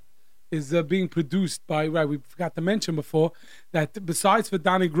being produced by, we forgot to mention before that besides for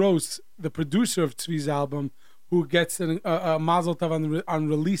Danny Gross, the producer of Tzvi's album, who gets a mazel tov on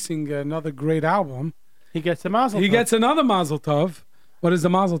releasing another great album, He gets a mazel tov. he gets another mazel tov. What is the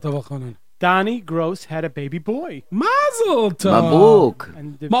mazel tov, Elchanan? Donnie Gross had a baby boy. Mazel tov. Mabuk.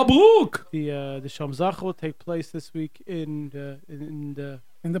 And Mabruk. the Shalom Zachor will take place this week in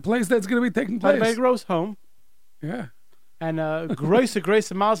In the place that's going to be taking by place. Gross home. Yeah. And Gross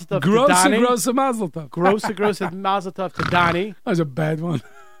mazel tov to Gross Donnie. mazel tov. Gross mazel tov to Donnie. That was a bad one.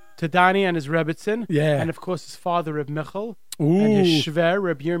 To Donnie and his Rebbitzin. Yeah. And of course his father, Reb Michal. Ooh. And his Shver,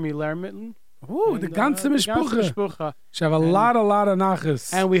 Reb Yirmi Lermitten. Ooh, the ganze Mishpucha. mishpucha. She have a lot of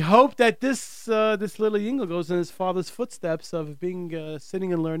nachas. And we hope that this little Yingel goes in his father's footsteps of being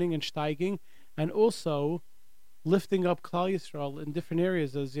sitting and learning and steiging, and also lifting up Klal Yisrael in different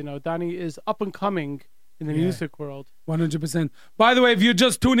areas. As you know, Donnie is up and coming in the music world. 100%. By the way, if you're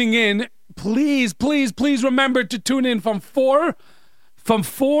just tuning in, please remember to tune in from 4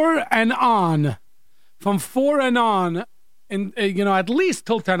 and on. From 4 and on. And, at least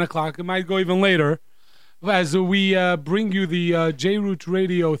till 10 o'clock. It might go even later. As we bring you the JRoot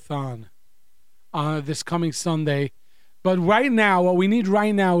Radiothon this coming Sunday. But right now, what we need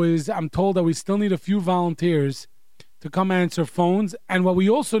right now is, I'm told that we still need a few volunteers to come answer phones. And what we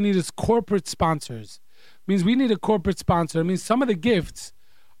also need is corporate sponsors. It means we need a corporate sponsor. It means some of the gifts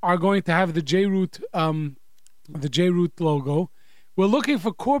are going to have the JRoot logo. We're looking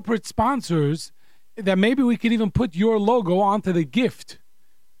for corporate sponsors that maybe we could even put your logo onto the gift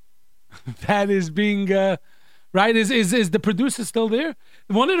that is being right. Is the producer still there?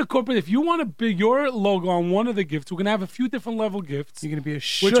 One of the corporate, if you want to be your logo on one of the gifts, we're gonna have a few different level gifts. You're going to be a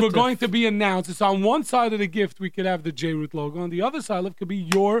which we're going to be announced. It's on one side of the gift we could have the JRoot logo, on the other side it could be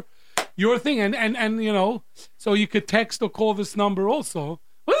your thing, and so you could text or call this number also.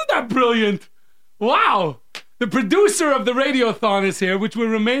 Wasn't that brilliant? Wow. The producer of the Radiothon is here, which we're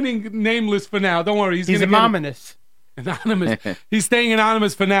remaining nameless for now. Don't worry. He's anonymous. Anonymous. He's staying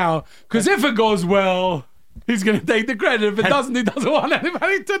anonymous for now. Because if it goes well, he's going to take the credit. If it doesn't, he doesn't want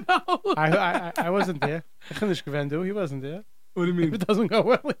anybody to know. I wasn't there. He wasn't there. What do you mean? If it doesn't go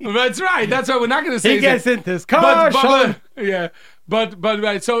well. That's right. That's why we're not going to say he gets into his car. But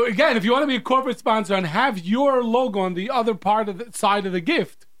right. So again, if you want to be a corporate sponsor and have your logo on the other part of the side of the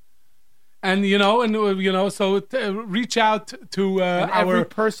gift, and so reach out to our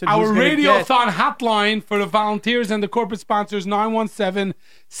Radiothon hotline for the volunteers and the corporate sponsors,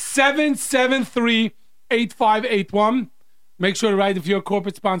 917-773-8581. Make sure to write, if you're a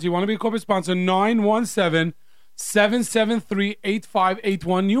corporate sponsor, you want to be a corporate sponsor, 917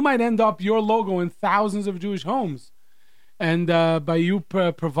 773-8581. You might end up your logo in thousands of Jewish homes. And by you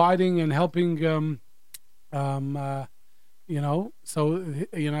providing and helping,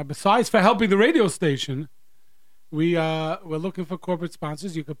 besides for helping the radio station, we're looking for corporate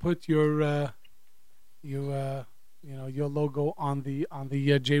sponsors. You could put your logo on the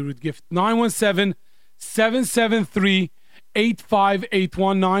JRoot gift. 917-773-8581.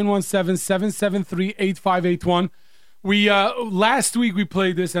 917-773-8581. We last week we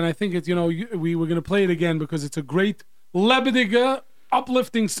played this, and I think it's we were going to play it again because it's a great Lebediger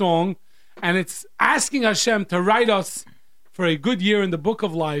uplifting song, and it's asking Hashem to write us for a good year in the book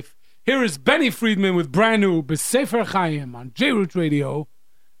of life. Here is Benny Friedman with brand new B'Sefer Chaim on JRootRadio.com.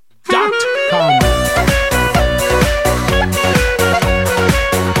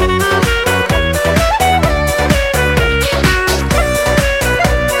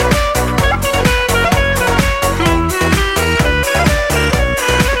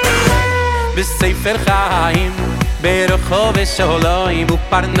 B'Sefer Chaim ברחוב ושולוים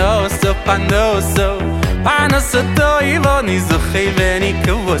ופרנוסו פרנוסו פרנוסו טוב אני זוכי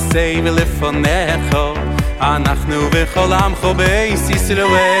וניקבוסי ולפונךו אנחנו בכל עמך בייס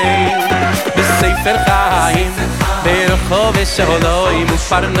ישראל בספר חיים ברחוב ושולוים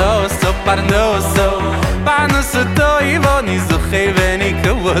ופרנוסו פרנוסו פרנוסו טוב אני זוכי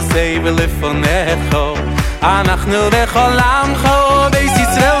וניקבוסי ולפונךו אנחנו בכל עמך בייס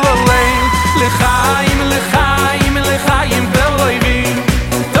ישראל לחיים לחיים לחיים טובים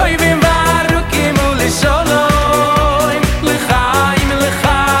טובים וארוכים ולשלום לחיים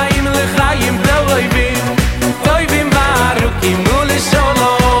לחיים לחיים טובים טובים וארוכים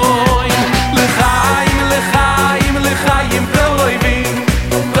ולשלום לחיים לחיים לחיים טובים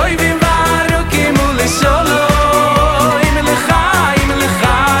טובים וארוכים ולשלום לחיים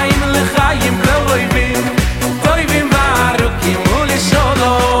לחיים לחיים טובים טובים וארוכים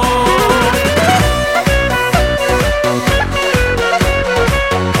ולשלום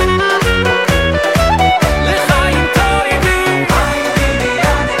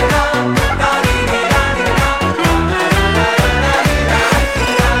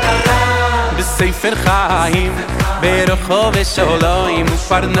ספר חיים ברחוב ושולוים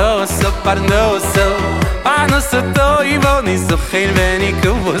ופרנוסו פרנוסו פרנוסו טוב אני זוכר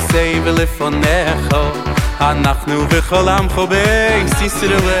וניקבוסי ולפונךו אנחנו בכל עמך בייס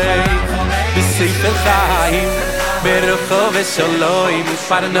ישראל בספר חיים ברחוב ושולוים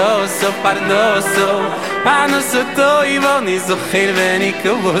ופרנוסו פרנוסו פרנוסו טוב אני זוכר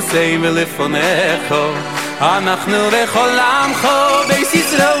וניקבוסי ולפונךו אנחנו בכל עמך בייס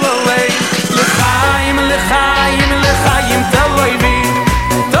ישראל לחיים לחיים לחיים טובים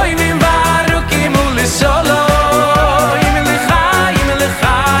טובים וארוכים ולשלום לחיים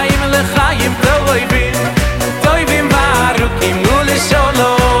לחיים לחיים טובים טובים וארוכים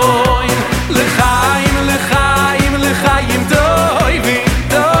ולשלום לחיים לחיים לחיים טובים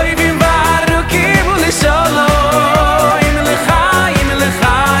טובים וארוכים ולשלום לחיים לחיים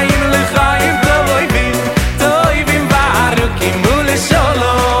לחיים טובים טובים וארוכים ולשלום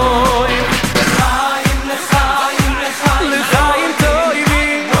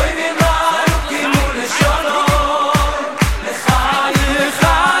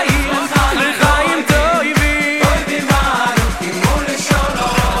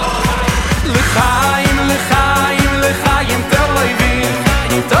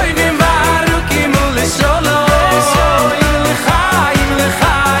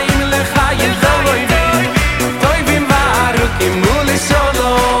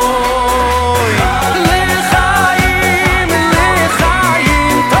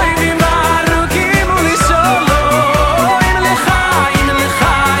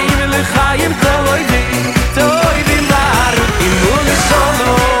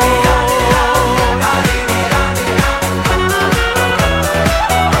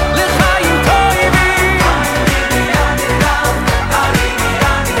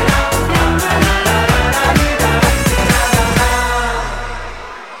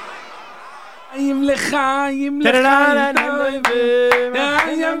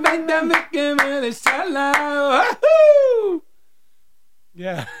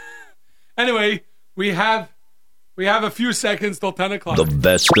Yeah. Anyway, we have a few seconds till 10 o'clock. The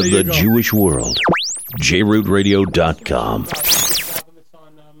best of the Jewish world. JRootRadio.com.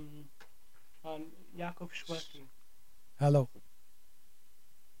 Hello.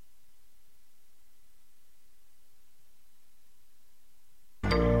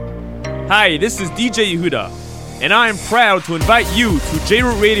 Hi, this is DJ Yehuda, and I am proud to invite you to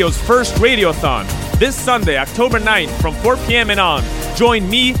JRoot Radio's first Radiothon, This Sunday, October 9th, from 4 p.m. and on, join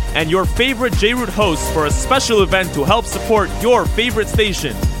me and your favorite JRoot hosts for a special event to help support your favorite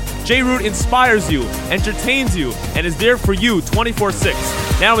station. JRoot inspires you, entertains you, and is there for you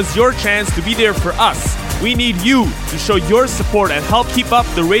 24/6. Now is your chance to be there for us. We need you to show your support and help keep up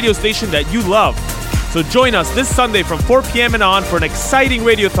the radio station that you love. So join us this Sunday from 4 p.m. and on for an exciting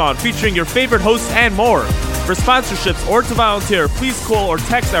radiothon featuring your favorite hosts and more. For sponsorships or to volunteer, please call or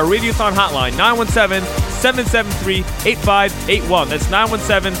text our radiothon hotline 917-773-8581. That's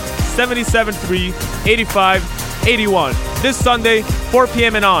 917-773-8581. This Sunday, 4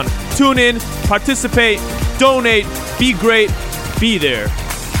 p.m. and on. Tune in, participate, donate, be great, be there.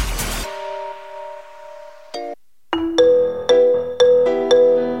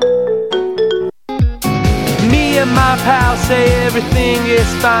 Me and my pal say everything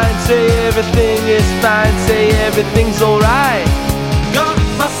is fine, say everything is fine, say everything's alright. Got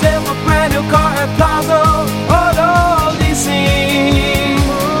myself a brand new car at Plaza Auto Leasing.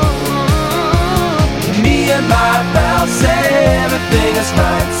 Me and my pal say everything is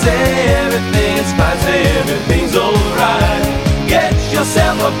fine, say everything is fine, say everything's alright. Get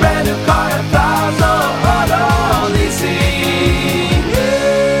yourself a brand new car at Plaza Auto Leasing.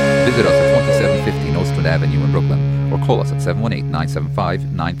 Visit us at 2750 Nostrand Avenue in Brooklyn or call us at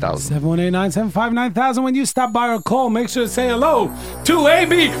 718-975-9000. 718-975-9000. When you stop by or call, make sure to say hello to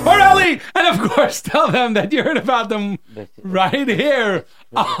AB or Ellie. And of course, tell them that you heard about them right here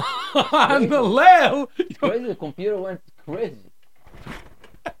on the Leil. Crazy, the computer went crazy.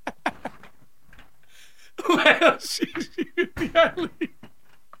 Leil Shishi with Yoely.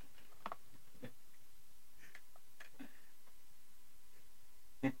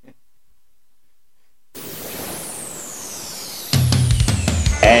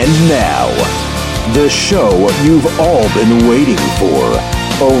 And now, the show you've all been waiting for.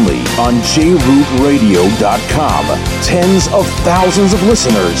 Only on JRootRadio.com. Tens of thousands of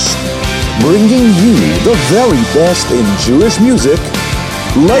listeners. Bringing you the very best in Jewish music.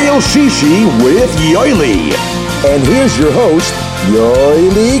 Leil Shishi with Yoely. And here's your host,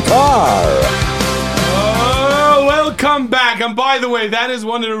 Yoely Kar. Welcome back. And by the way, that is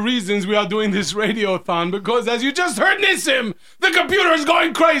one of the reasons we are doing this radiothon, because as you just heard Nissim, the computer is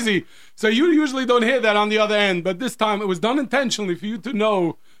going crazy. So you usually don't hear that on the other end, but this time it was done intentionally for you to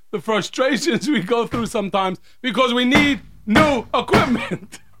know the frustrations we go through sometimes because we need new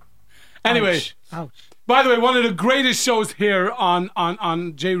equipment. Anyway, Ouch. By the way, one of the greatest shows here on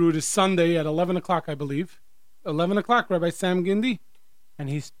JRoot is Sunday at 11 o'clock, I believe. 11 o'clock, Rabbi Sam Gindi. And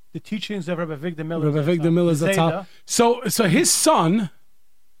he's the teachings of Rabbi Victor Miller. Rabbi Victor Miller Zatzal. So his son,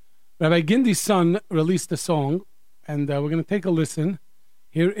 Rabbi Gindi's son, released a song, and we're going to take a listen.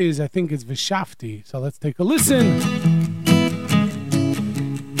 Here is, I think it's Vishafti. So let's take a listen.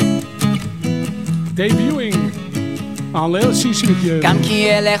 Debuting on Leil Shishi with Yoely. גם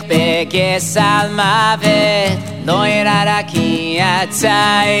כי אלך בגסל מוות, לא ירא רק כי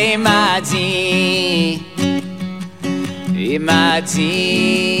אתה עמדי,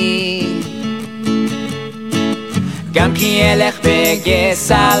 עמדי. גם כי אלך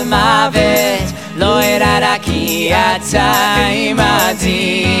בגסל מוות, לא ירא רק כי אתה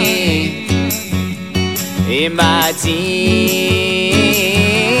עמדי, עמדי.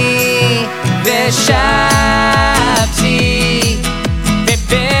 ושבתי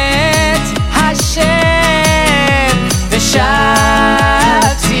בבית השם,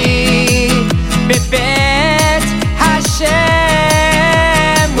 ושבתי בבית השם.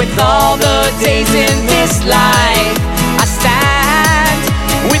 With all the days in this life, I stand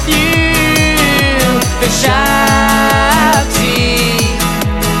with you. ושבתי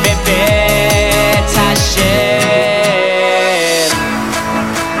בבית השם.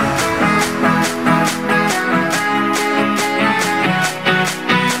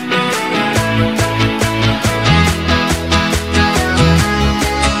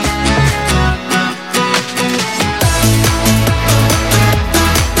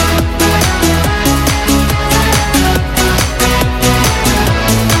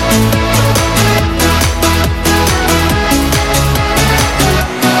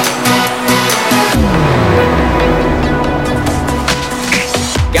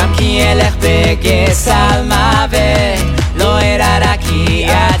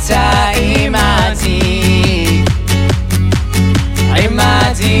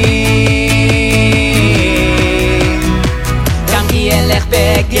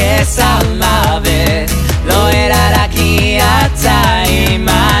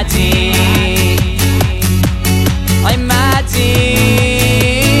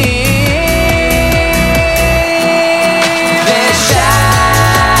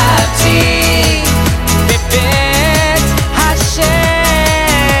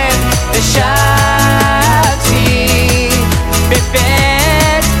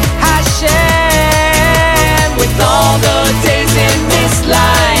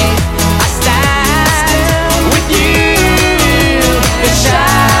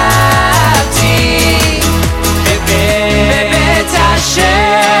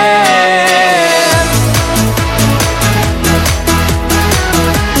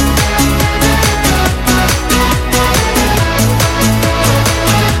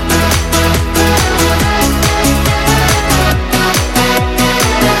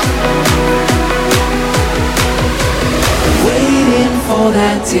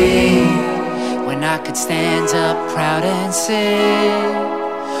 could stand up proud and say,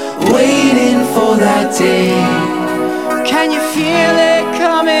 waiting for that day. Can you feel it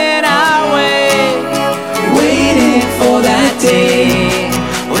coming our way? Waiting for that day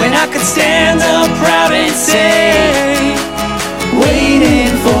when I could stand up proud and say,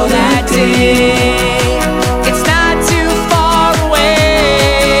 waiting for that day. It's not too far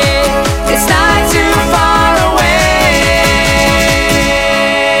away. It's not too far away.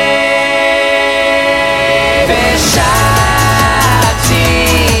 Veshati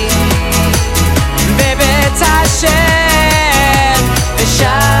bebet Hashem.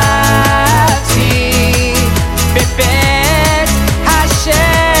 Veshati bebet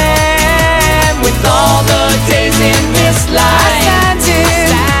Hashem. With all the days in this life,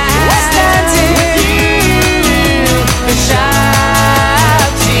 I stand with you.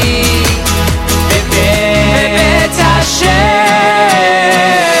 Veshati bebet Hashem.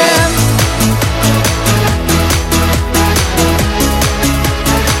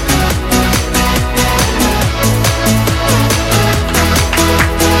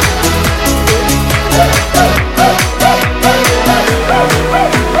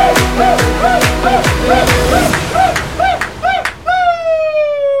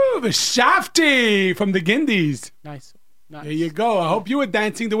 Shafty from the Gindies. Nice. There you go. I hope you were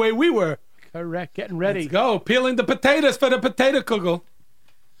dancing the way we were. Correct. Getting ready. Let's go. Peeling the potatoes for the potato kugel.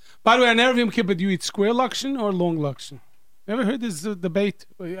 By the way, on Erev Yom Kippur, do you eat square lakshen or long lakshen? Ever heard this debate?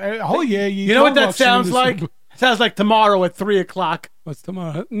 Oh, yeah. You know what that sounds like? It sounds like tomorrow at 3 o'clock. What's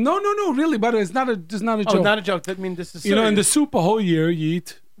tomorrow? No, really. By the way, it's not a joke. Oh, not a joke. That means this is serious. You know, in the soup a whole year, you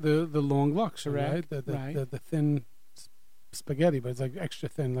eat the long lakshen, Correct. right? Right. The thin spaghetti, but it's like extra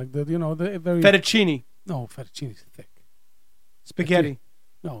thin. Like the very... Fettuccine. No, fettuccine's thick. Spaghetti.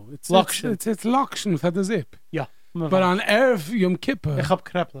 No, it's Lakshen. It's lakshen for the zip. Yeah. But on Erev Yom Kippur... Ich hab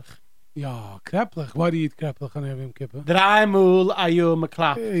krepplich. Ja, krepplich. Why do you eat krepplich on Erev Yom Kippur? Dreimal ayu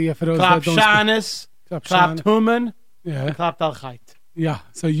meklap. Yeah, for those Klap that don't shanis. Klap human. Yeah. Klap dalchait. Yeah,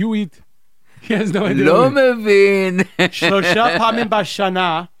 so you eat... He has no idea. לא מבין. שלושה פעמים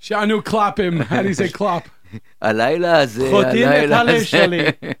בשנה. Shanu clap him. How do you say clap? הלילה הזה, חוטאים את הלילה הלב הזה. שלי.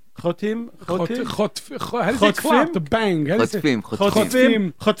 חוטאים? How do you say clap? The bang. How do you say-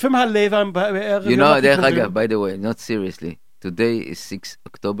 חוטפים. חוטפים הלב בערב You יום know, דרך הכיפורים. אגב, by the way, not seriously, today is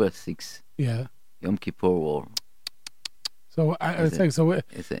October 6, Yeah. Yom Kippur War. So it's like so.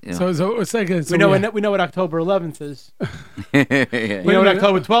 It's a, you know. So it's like so We know what October 11th is. Yeah. We know what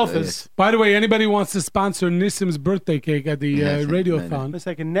October 12th is. By the way, anybody wants to sponsor Nissim's birthday cake at the Yes, Radiothon? Wait a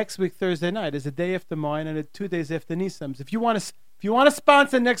second. Next week Thursday night is a day after mine and 2 days after Nissam's. If you want to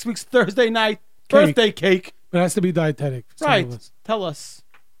sponsor next week's Thursday night birthday cake, It has to be dietetic. for some right? of us. Tell us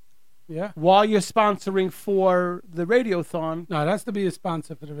Yeah. while you're sponsoring for the Radiothon. No, it has to be a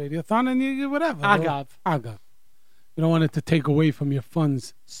sponsor for the Radiothon, and you whatever. Agav. Agav. You don't want it to take away from your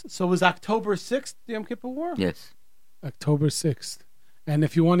funds. So was October 6th the Yom Kippur War? Yes. October 6th. And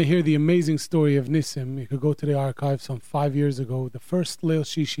if you want to hear the amazing story of Nissim, you could go to the archives from 5 years ago, the first Leil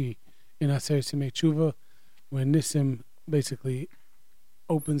Shishi in Aser Simei Tshuva, where Nissim basically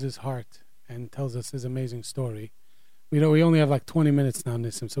opens his heart and tells us his amazing story. We only have like 20 minutes now,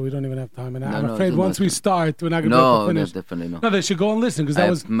 Nissim, so we don't even have time. And I'm afraid it's once we not. start, we're not going to be able to No, finish. definitely not. No, they should go and listen, because that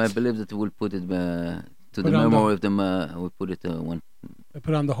was I believe that we'll put it to Put the it on memory of them. We put it one. they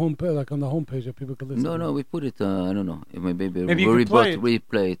put it on the home, like on the homepage that people could listen. to. No, we put it. I don't know. Maybe Maybe you could play it.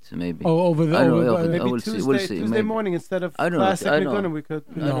 replay it. Maybe. Oh, over the I don't know. over, I Maybe will see. Tuesday, We'll see. Tuesday Maybe. morning instead of I don't know. classic I know. Nigunim, we could.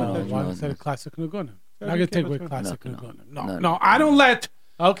 No, No, why instead of classic Nagunim? Sorry, I can take okay, away that's classic No, Nagunim. no. No, I don't let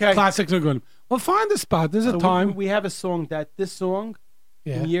Okay. classic Nagunim. Well, find a spot. There's a So time. we have a song this song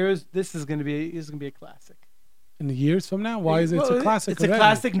Yeah. in years. This is going to be a classic. In the years from now, why is it? It's a Well, classic. It's a already.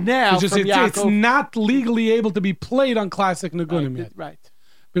 classic now. It's just from it's Yaakov. not legally able to be played on classic Nagunim yet Right.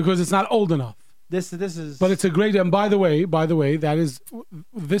 because it's not old enough. This is. But it's a great. And by the way,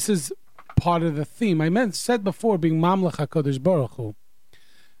 this is part of the theme. I said before, being Mamlech Hakadosh Baruch Hu.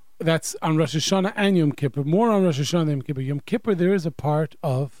 That's on Rosh Hashanah and Yom Kippur. More on Rosh Hashanah than Yom Kippur. Yom Kippur, there is a part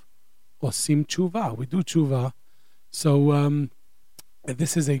of Osim Tshuva. We do Tshuva. So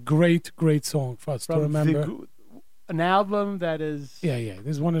this is a great, great song for us to from remember. an album that is. Yeah.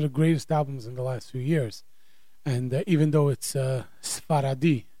 This is one of the greatest albums in the last few years. And even though it's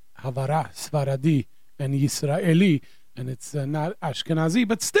Sfaradi, Havara, Sfaradi, and Yisraeli, and it's not Ashkenazi,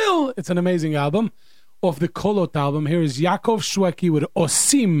 but still, it's an amazing album. Off the Kolot album, here is Yaakov Shweki with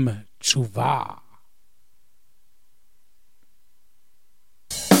Osim Tshuva.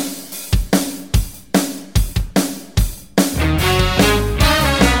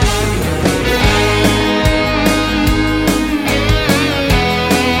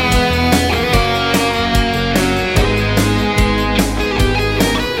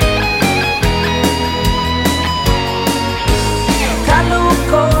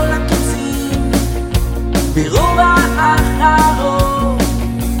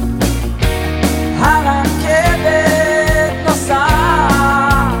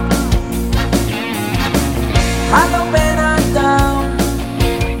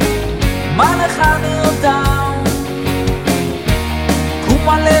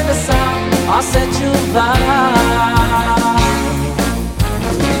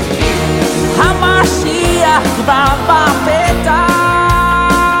 כבר בפתח,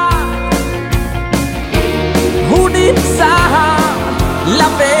 הוא נמצא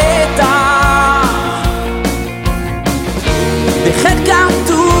לבטח, וכן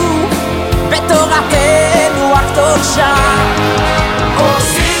כתוב בתורתנו הקדושה,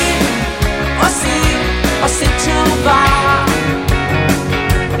 עושים, עושים, עושים תשובה,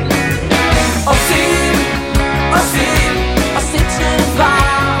 עושים, עושים, עושים תשובה,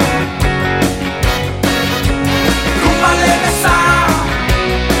 קום עלה וסע,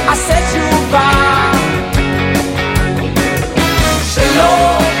 עשה תשובה, שלא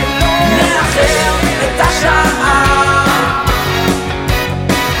נאחר את השעה.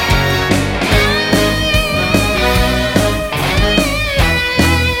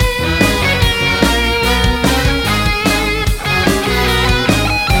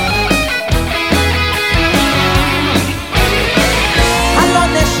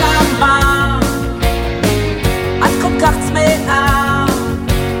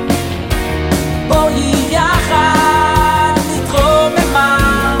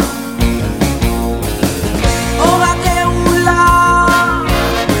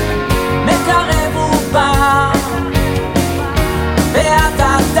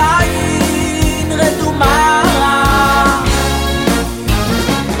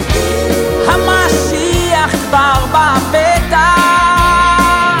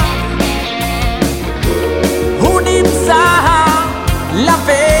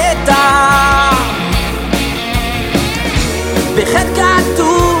 וכן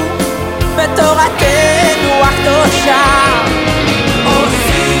כתוב בתורתנו הקדושה,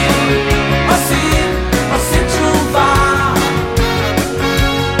 עושים, עושים, עושים תשובה,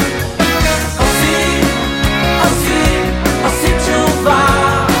 עושים, עושים, עושים תשובה,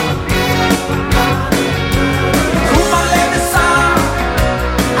 קום עלה וסע,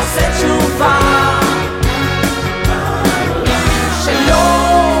 עשה תשובה, שלא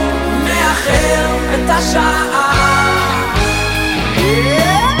נאחר את השעה.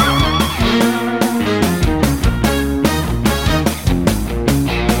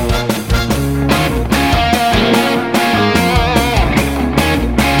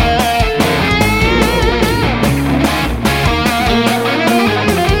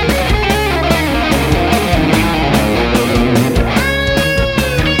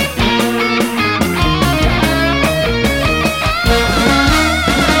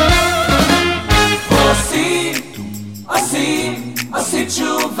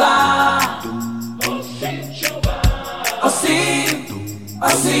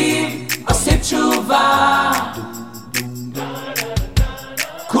 עושים תשובה,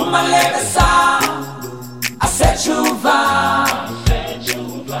 קום עלה וסע, עשה תשובה,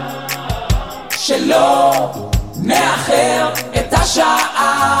 שלא נאחר את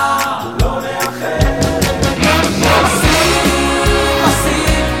השעה, לא נאחר.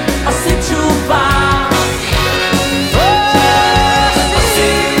 עושים תשובה,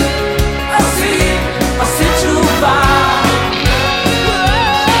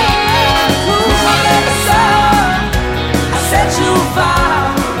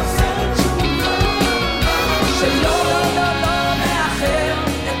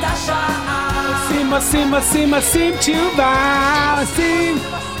 עושים תשובה, עושים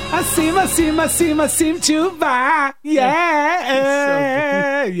תשובה, עושים תשובה,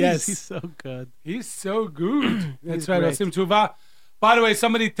 yeah, yes, He's so good. He's so good. That's right, great. Osim Tshuva. By the way,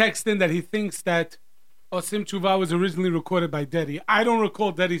 somebody texted in that he thinks that Osim Tshuva was originally recorded by Dedi. I don't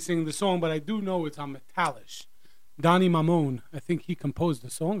recall Dedi singing the song, but I do know it's on Metalish. Donnie Mamon, I think he composed the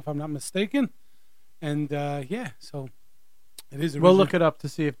song, if I'm not mistaken. And yeah, so it is original. We'll look it up to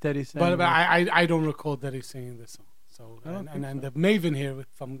see if Dedi sang But it. I don't recall Dedi singing this song. So and the Maven here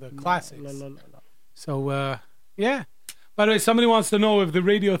from the classics. So yeah. By the way, somebody wants to know if the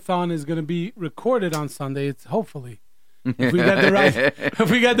Radiothon is going to be recorded on Sunday. It's hopefully. If we get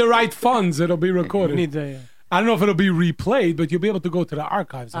the right funds, it'll be recorded. I don't know if it'll be replayed, but you'll be able to go to the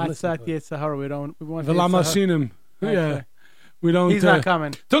archives and listen to it. We want Yeah. We don't. He's not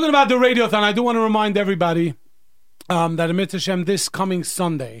coming. Talking about the Radiothon, I do want to remind everybody that Amit Hashem this coming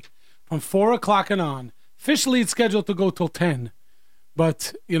Sunday from 4 o'clock and on. Officially, it's scheduled to go till 10.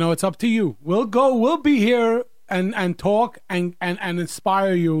 But, you know, it's up to you. We'll go. We'll be here and talk and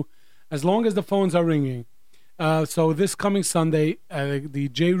inspire you as long as the phones are ringing. So this coming Sunday, the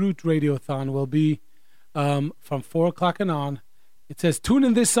JRoot Radiothon will be from 4 o'clock and on. It says, tune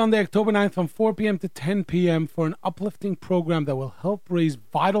in this Sunday, October 9th from 4 p.m. to 10 p.m. for an uplifting program that will help raise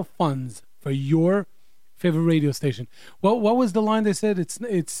vital funds for your favorite radio station. What was the line they said?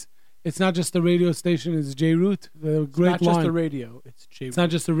 It's It's not just the radio station. It's JRoot. The great Not line. just the radio. It's JRoot. It's not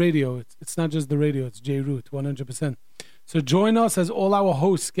just the radio. It's not just the radio. It's JRoot, 100%. So join us as all our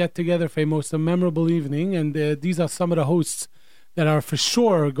hosts get together for a most memorable evening. And these are some of the hosts that are for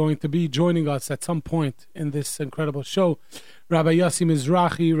sure going to be joining us at some point in this incredible show. Rabbi Yossi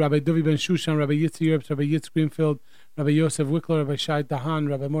Mizrahi, Rabbi Dovi Ben Shushan, Rabbi Yitzi Yerbs, Rabbi Yitz Greenfield, Rabbi Yosef Wickler, Rabbi Shai Dahan,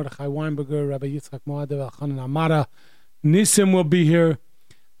 Rabbi Mordechai Weinberger, Rabbi Yitzchak Moadev, Elchanan Amara. Nissim will be here.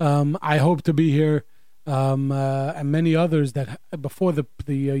 I hope to be here. And many others that before the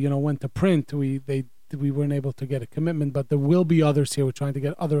went to print, we weren't able to get a commitment, but there will be others here. We're trying to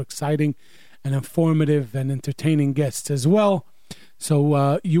get other exciting and informative and entertaining guests as well.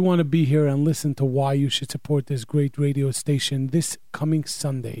 So you want to be here and listen to why you should support this great radio station this coming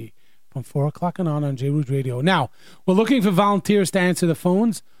Sunday from 4 o'clock and on JRoot Radio. Now, we're looking for volunteers to answer the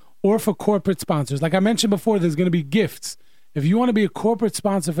phones or for corporate sponsors. Like I mentioned before, there's going to be gifts. If you want to be a corporate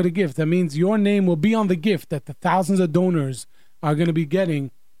sponsor for the gift, that means your name will be on the gift that the thousands of donors are going to be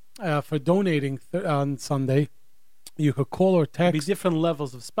getting for donating on Sunday. You could call or text. There'll be different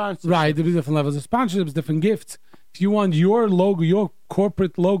levels of sponsorship. Right, there'll be different levels of sponsorships, different gifts. If you want your logo, your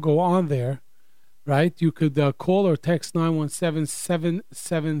corporate logo on there, right, you could call or text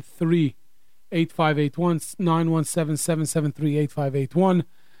 917-773-8581, 917-773-8581.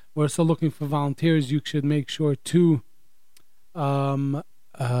 We're also looking for volunteers. You should make sure to, if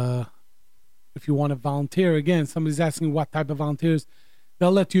you want to volunteer, again, somebody's asking what type of volunteers.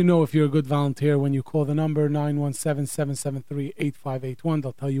 They'll let you know if you're a good volunteer when you call the number 917-773-8581.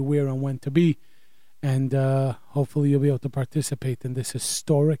 They'll tell you where and when to be. And hopefully you'll be able to participate in this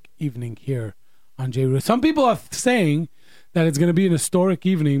historic evening here on JRoot. Some people are saying that it's going to be an historic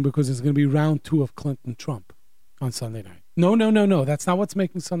evening because it's going to be round 2 of Clinton-Trump on Sunday night. No. That's not what's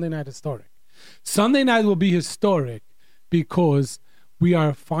making Sunday night historic. Sunday night will be historic because we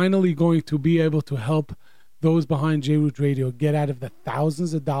are finally going to be able to help those behind JRoot Radio get out of the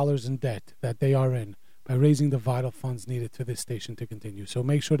thousands of dollars in debt that they are in by raising the vital funds needed for this station to continue. So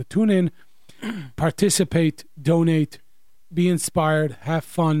make sure to tune in, participate, donate, be inspired, have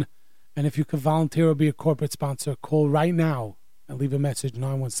fun, and if you can volunteer or be a corporate sponsor, call right now and leave a message,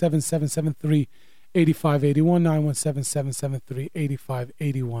 917-773-8581,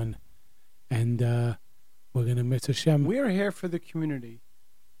 917-773-8581, and we're going to miss Hashem. We're here for the community.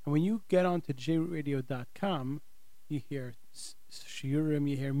 And when you get onto JRootradio.com, you hear shiurim,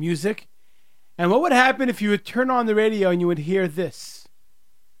 you hear music. And what would happen if you would turn on the radio and you would hear this?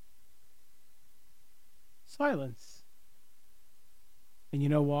 Silence. And you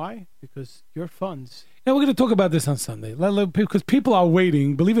know why? Because your funds. Now we're going to talk about this on Sunday because people are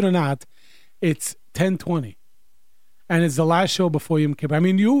waiting. Believe it or not, it's 10:20, and it's the last show before Yom Kippur. I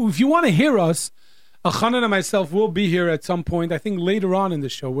mean, if you want to hear us, Elchanan and myself will be here at some point. I think later on in the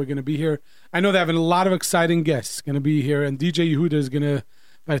show we're going to be here. I know they have a lot of exciting guests going to be here, and DJ Yehuda is going to.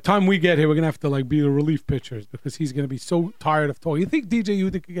 By the time we get here, we're going to have to be the relief pitchers because he's going to be so tired of talking. You think DJ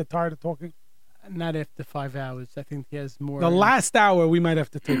Yehuda could get tired of talking? Not after 5 hours. I think he has more. The last hour we might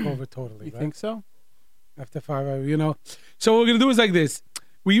have to take over totally. You right? think so? After 5 hours, So what we're going to do is like this.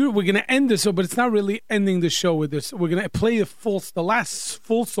 We're going to end this show, but it's not really ending the show with this. We're going to play the last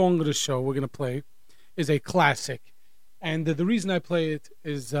full song of the show we're going to play is a classic. And the reason I play it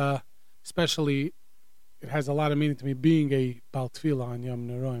is especially, it has a lot of meaning to me. Being a Bal Tefillah on Yom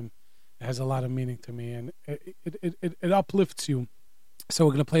Neroim, it has a lot of meaning to me. And it uplifts you. So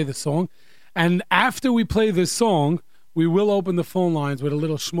we're going to play the song. And after we play this song, we will open the phone lines with a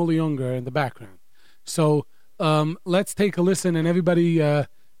little Shmuley Unger in the background. So let's take a listen, and everybody,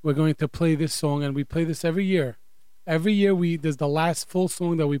 we're going to play this song, and we play this every year. Every year, there's the last full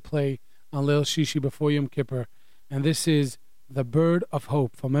song that we play on Leil Shishi before Yom Kippur, and this is The Bird of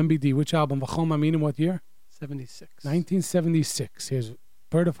Hope from MBD. Which album? V'chol Ma'aminim, what year? 76. 1976. Here's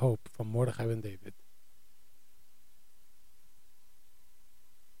Bird of Hope from Mordechai Ben David.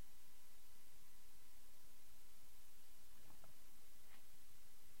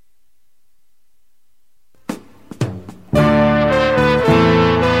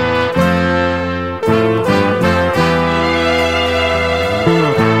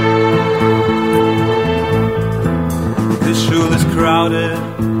 Crowded,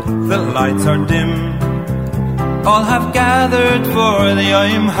 the lights are dim. All have gathered for the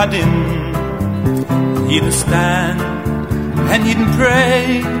Yom Hadin. He'dn't stand and he'dn't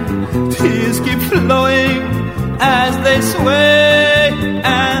pray. Tears keep flowing as they sway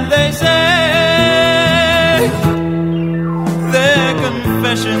and they say their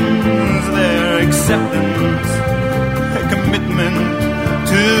confessions, their acceptance, their commitment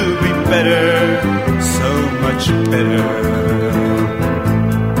to be better, so much better.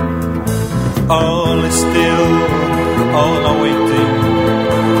 All is still, all are waiting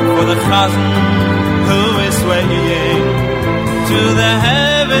for the chazan who is swaying to the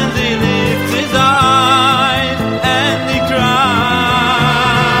heavens. He lifts his eyes and he cries,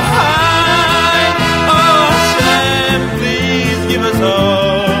 oh Hashem, please give us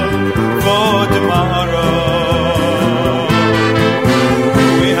hope for tomorrow.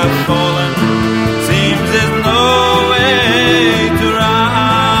 We have fallen, seems there's no way to rise.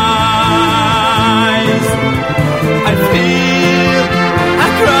 I feel, I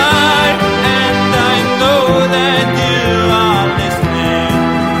cry, and I know that you are listening.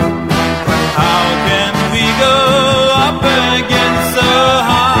 How can we go up against so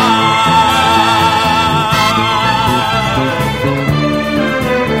high?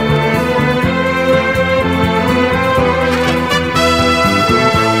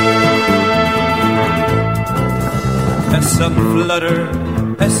 A sudden flutter,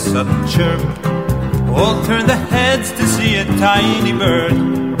 a sudden chirp, all turn the heads to see a tiny bird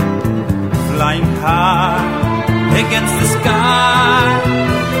flying high against the sky,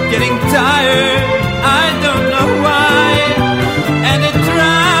 getting tired, I don't know why, and it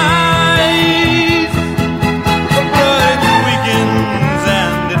tries, but it weakens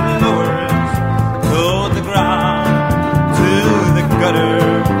and it lowers toward the ground, to the gutter,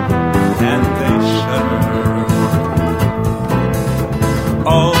 and they shudder.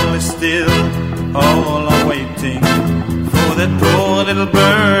 All is still, all are waiting for that poor little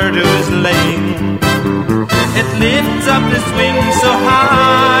bird who is laying. It lifts up its wings so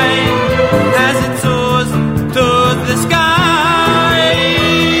high as it soars towards the sky.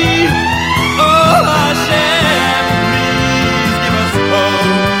 Oh Hashem, please give us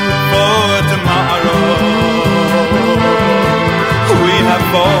hope for tomorrow. We have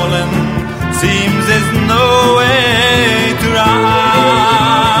fallen, seems there's no way to rise.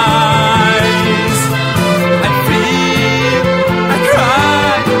 I feel, I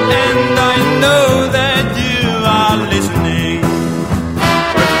cry, and I know that you are listening.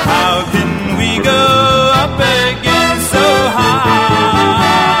 But how can we go up again so high?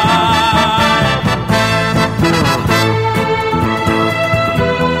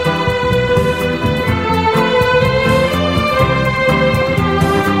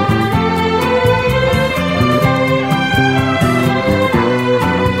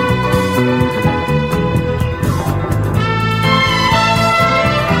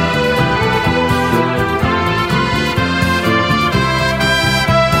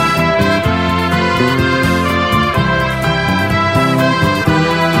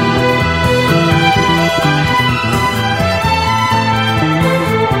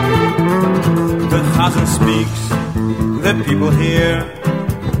 The chazan speaks, the people hear.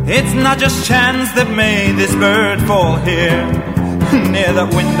 It's not just chance that made this bird fall here, near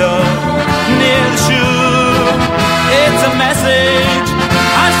that window, near the shoe. It's a message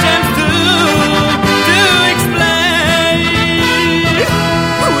Hashem through to explain.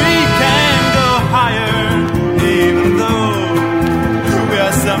 We can go higher, even though we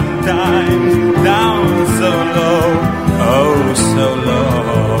are sometimes down so low, oh so low.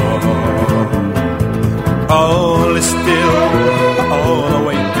 All is still, all are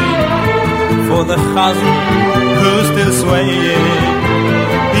waiting for the chazan who's still swaying.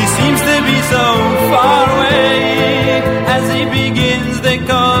 He seems to be so far away as he begins the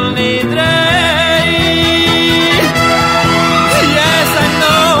kol nidrei. Yes, I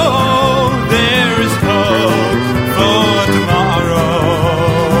know there is hope for tomorrow.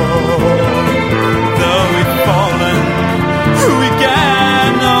 Though we've fallen, we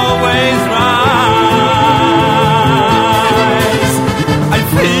can always rise. I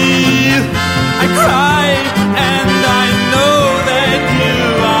feel, I cry, and I know that you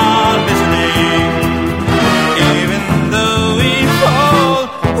are listening. Even though we fall,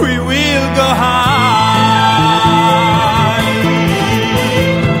 we will go high.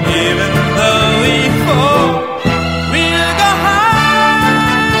 Even though we fall, we'll go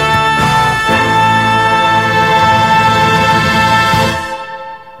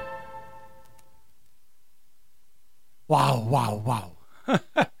Wow, wow, wow.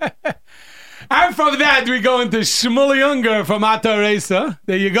 And from that, we go into Shmuel Younger from Ataresa.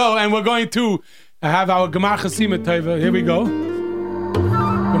 There you go. And we're going to have our Gemar Chasima Tova. Here we go.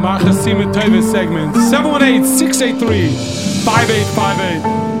 Gemar Chasima Tova segment.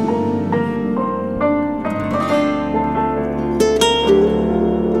 718-683-5858.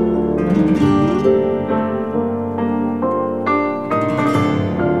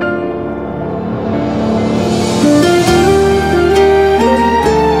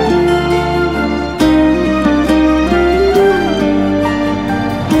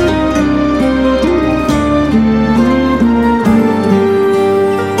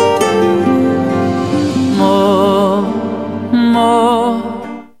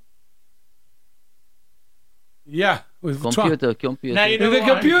 with Trump. Computer. Now you know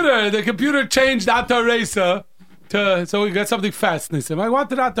The computer changed Ataresa to, so we got something fast, Nissim. I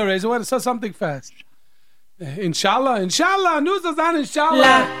wanted Ataresa, I saw something fast. Inshallah, news is on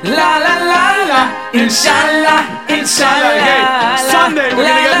Inshallah. La la la la, Inshallah, Inshallah. Okay, Sunday we're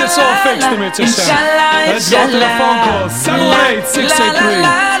gonna get this all fixed, the Mitzvah Shem. Let's go to the phone call.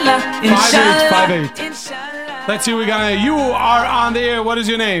 718-683-5858. Let's see, we got you are on the air. What is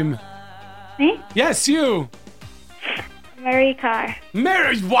your name? Me? Yes, you. Yoely Kar.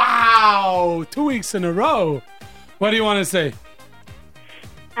 Mary, wow! 2 weeks in a row. What do you want to say?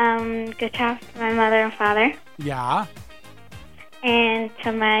 Good job to my mother and father. Yeah. And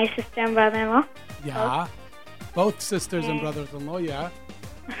to my sister and brother-in-law. Yeah. Both sisters and brothers-in-law, yeah.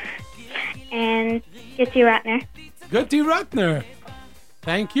 And Gitty Ratner. Good T. Rutner.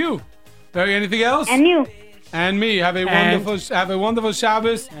 Thank you. Anything else? And you. And me. Have a wonderful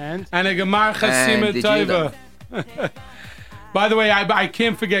Shabbos and a Gemar Chasima Tova. By the way, I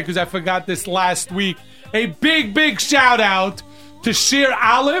can't forget because I forgot this last week. A big shout out to Shir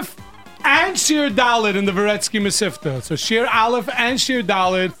Aleph and Shir Dalet in the Varetsky Mesifta. So Shir Aleph and Shir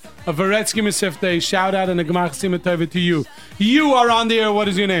Dalet of Varetsky Mesifta. Shout out and a Gemar Chasima Tova to you. You are on the air. What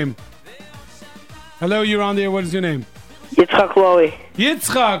is your name? Hello, you're on the air. What is your name? Yitzchak Lowy.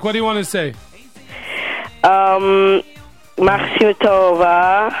 Yitzchak, what do you want to say? Chasima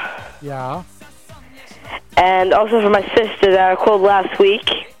Tova. Yeah. And also for my sister that I called last week.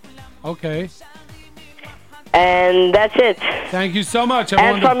 Okay. And that's it. Thank you so much.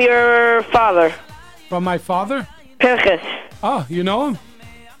 And from your father. From my father? Pinchas. Oh, you know him?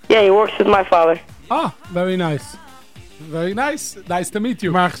 Yeah, he works with my father. Oh, very nice. Very nice. Nice to meet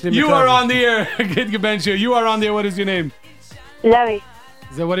you. You are on the air. Good Gebencher. You are on the air. What is your name? Levi.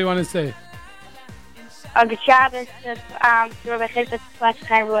 So what do you want to say? Good Shabbos.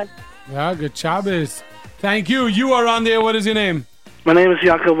 Yeah, good Shabbos. Thank you. You are on the air. What is your name? My name is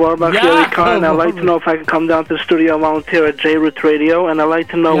Yaakov Warbach, Yoely Kar, and I'd like to know if I can come down to the studio and volunteer at JRoot Radio, and I'd like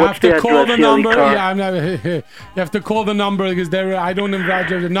to know what's the address, Yoely Kar. Yeah, you have to call the number because I don't invite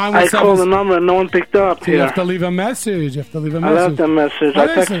you. I called the number and no one picked up. You have to leave a message. I left a message. I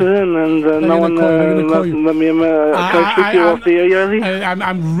texted in and no one let me can I speak to you off the air, Yoely?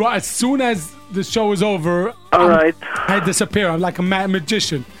 As soon as the show is over, I disappear. I'm like a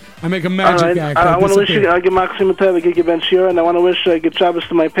magician. I make a magic act. I want to wish you Maxim Gigi Ben Shira, and I want to wish good Shabbos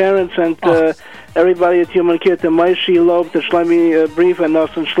to my parents and everybody at Human Care, to Maishi Loeb, to Shlomi Brief, and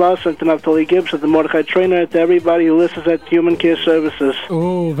Nelson Schloss, and to Naftali Gibbs, and to Mordechai Trainer, to everybody who listens at Human Care Services.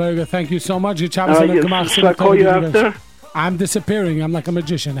 Oh, very good. Thank you so much. Should I call you after? I'm disappearing. I'm like a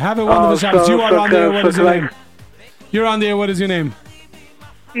magician. Have a wonderful Shabbos. You are on the air. What is your name? You're on the air. What is your name?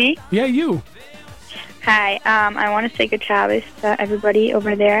 Me? Yeah, you. Hi, I want to say good Shabbos to everybody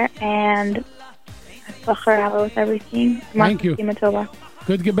over there, and with everything. Thank you.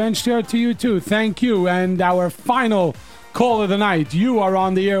 Good Geben Shtir to you too. Thank you. And our final call of the night. You are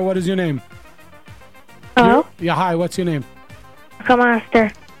on the air. What is your name? Hello? Yeah, hi. What's your name?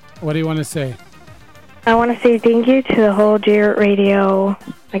 Master. What do you want to say? I want to say thank you to the whole JRoot Radio,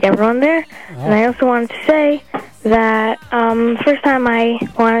 like everyone there. And I also wanted to say that first time I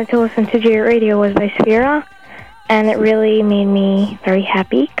wanted to listen to JRoot Radio was by Sphera, and it really made me very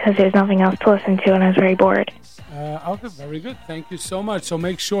happy because there's nothing else to listen to, and I was very bored. Okay, very good. Thank you so much. So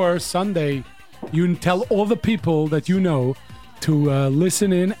make sure Sunday you tell all the people that you know to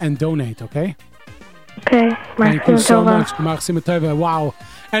listen in and donate, okay? Okay. Thank you so much. Wow.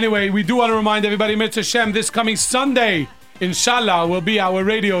 Anyway, we do want to remind everybody, Mitzvah Shem, this coming Sunday, inshallah, will be our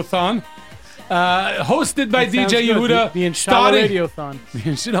radiothon. Hosted by DJ Yehuda. The Inshallah Radiothon.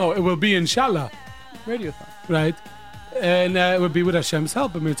 No, it will be Inshallah. Radiothon. Right. And it will be with Hashem's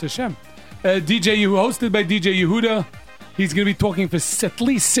help, Mitzvah Shem. Hosted by DJ Yehuda. He's going to be talking for at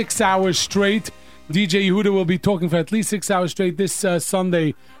least 6 hours straight. DJ Yehuda will be talking for at least 6 hours straight this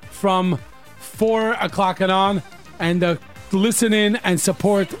Sunday from 4 o'clock and on. And listen in and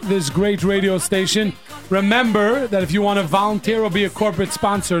support this great radio station. Remember that if you want to volunteer or be a corporate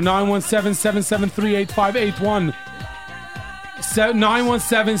sponsor, 917-773-8581.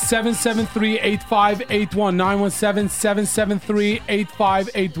 917-773-8581.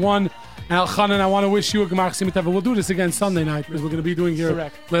 917-773-8581. Al Khanan, I want to wish you a Gemar Chasima Tova. We'll do this again Sunday night because we're going to be doing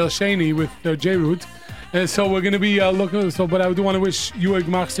here Leil Sheni with JRoot. And so we're going to be looking. But I do want to wish you a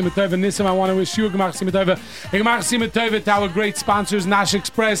Gemar Chasima Tova. Nissim, I want to wish you a Gemar Chasima Tova. A Gemar Chasima Tova to our great sponsors, Nash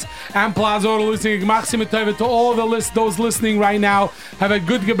Express and Plaza Auto Listening. A Gemar Chasima Tova to all those listening right now. Have a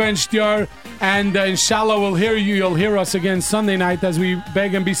good Geben Shtir. And inshallah, we'll hear you. You'll hear us again Sunday night as we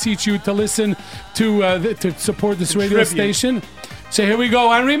beg and beseech you to listen to support this radio station. So here we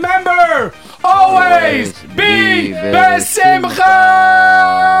go. And remember, always be besimcha.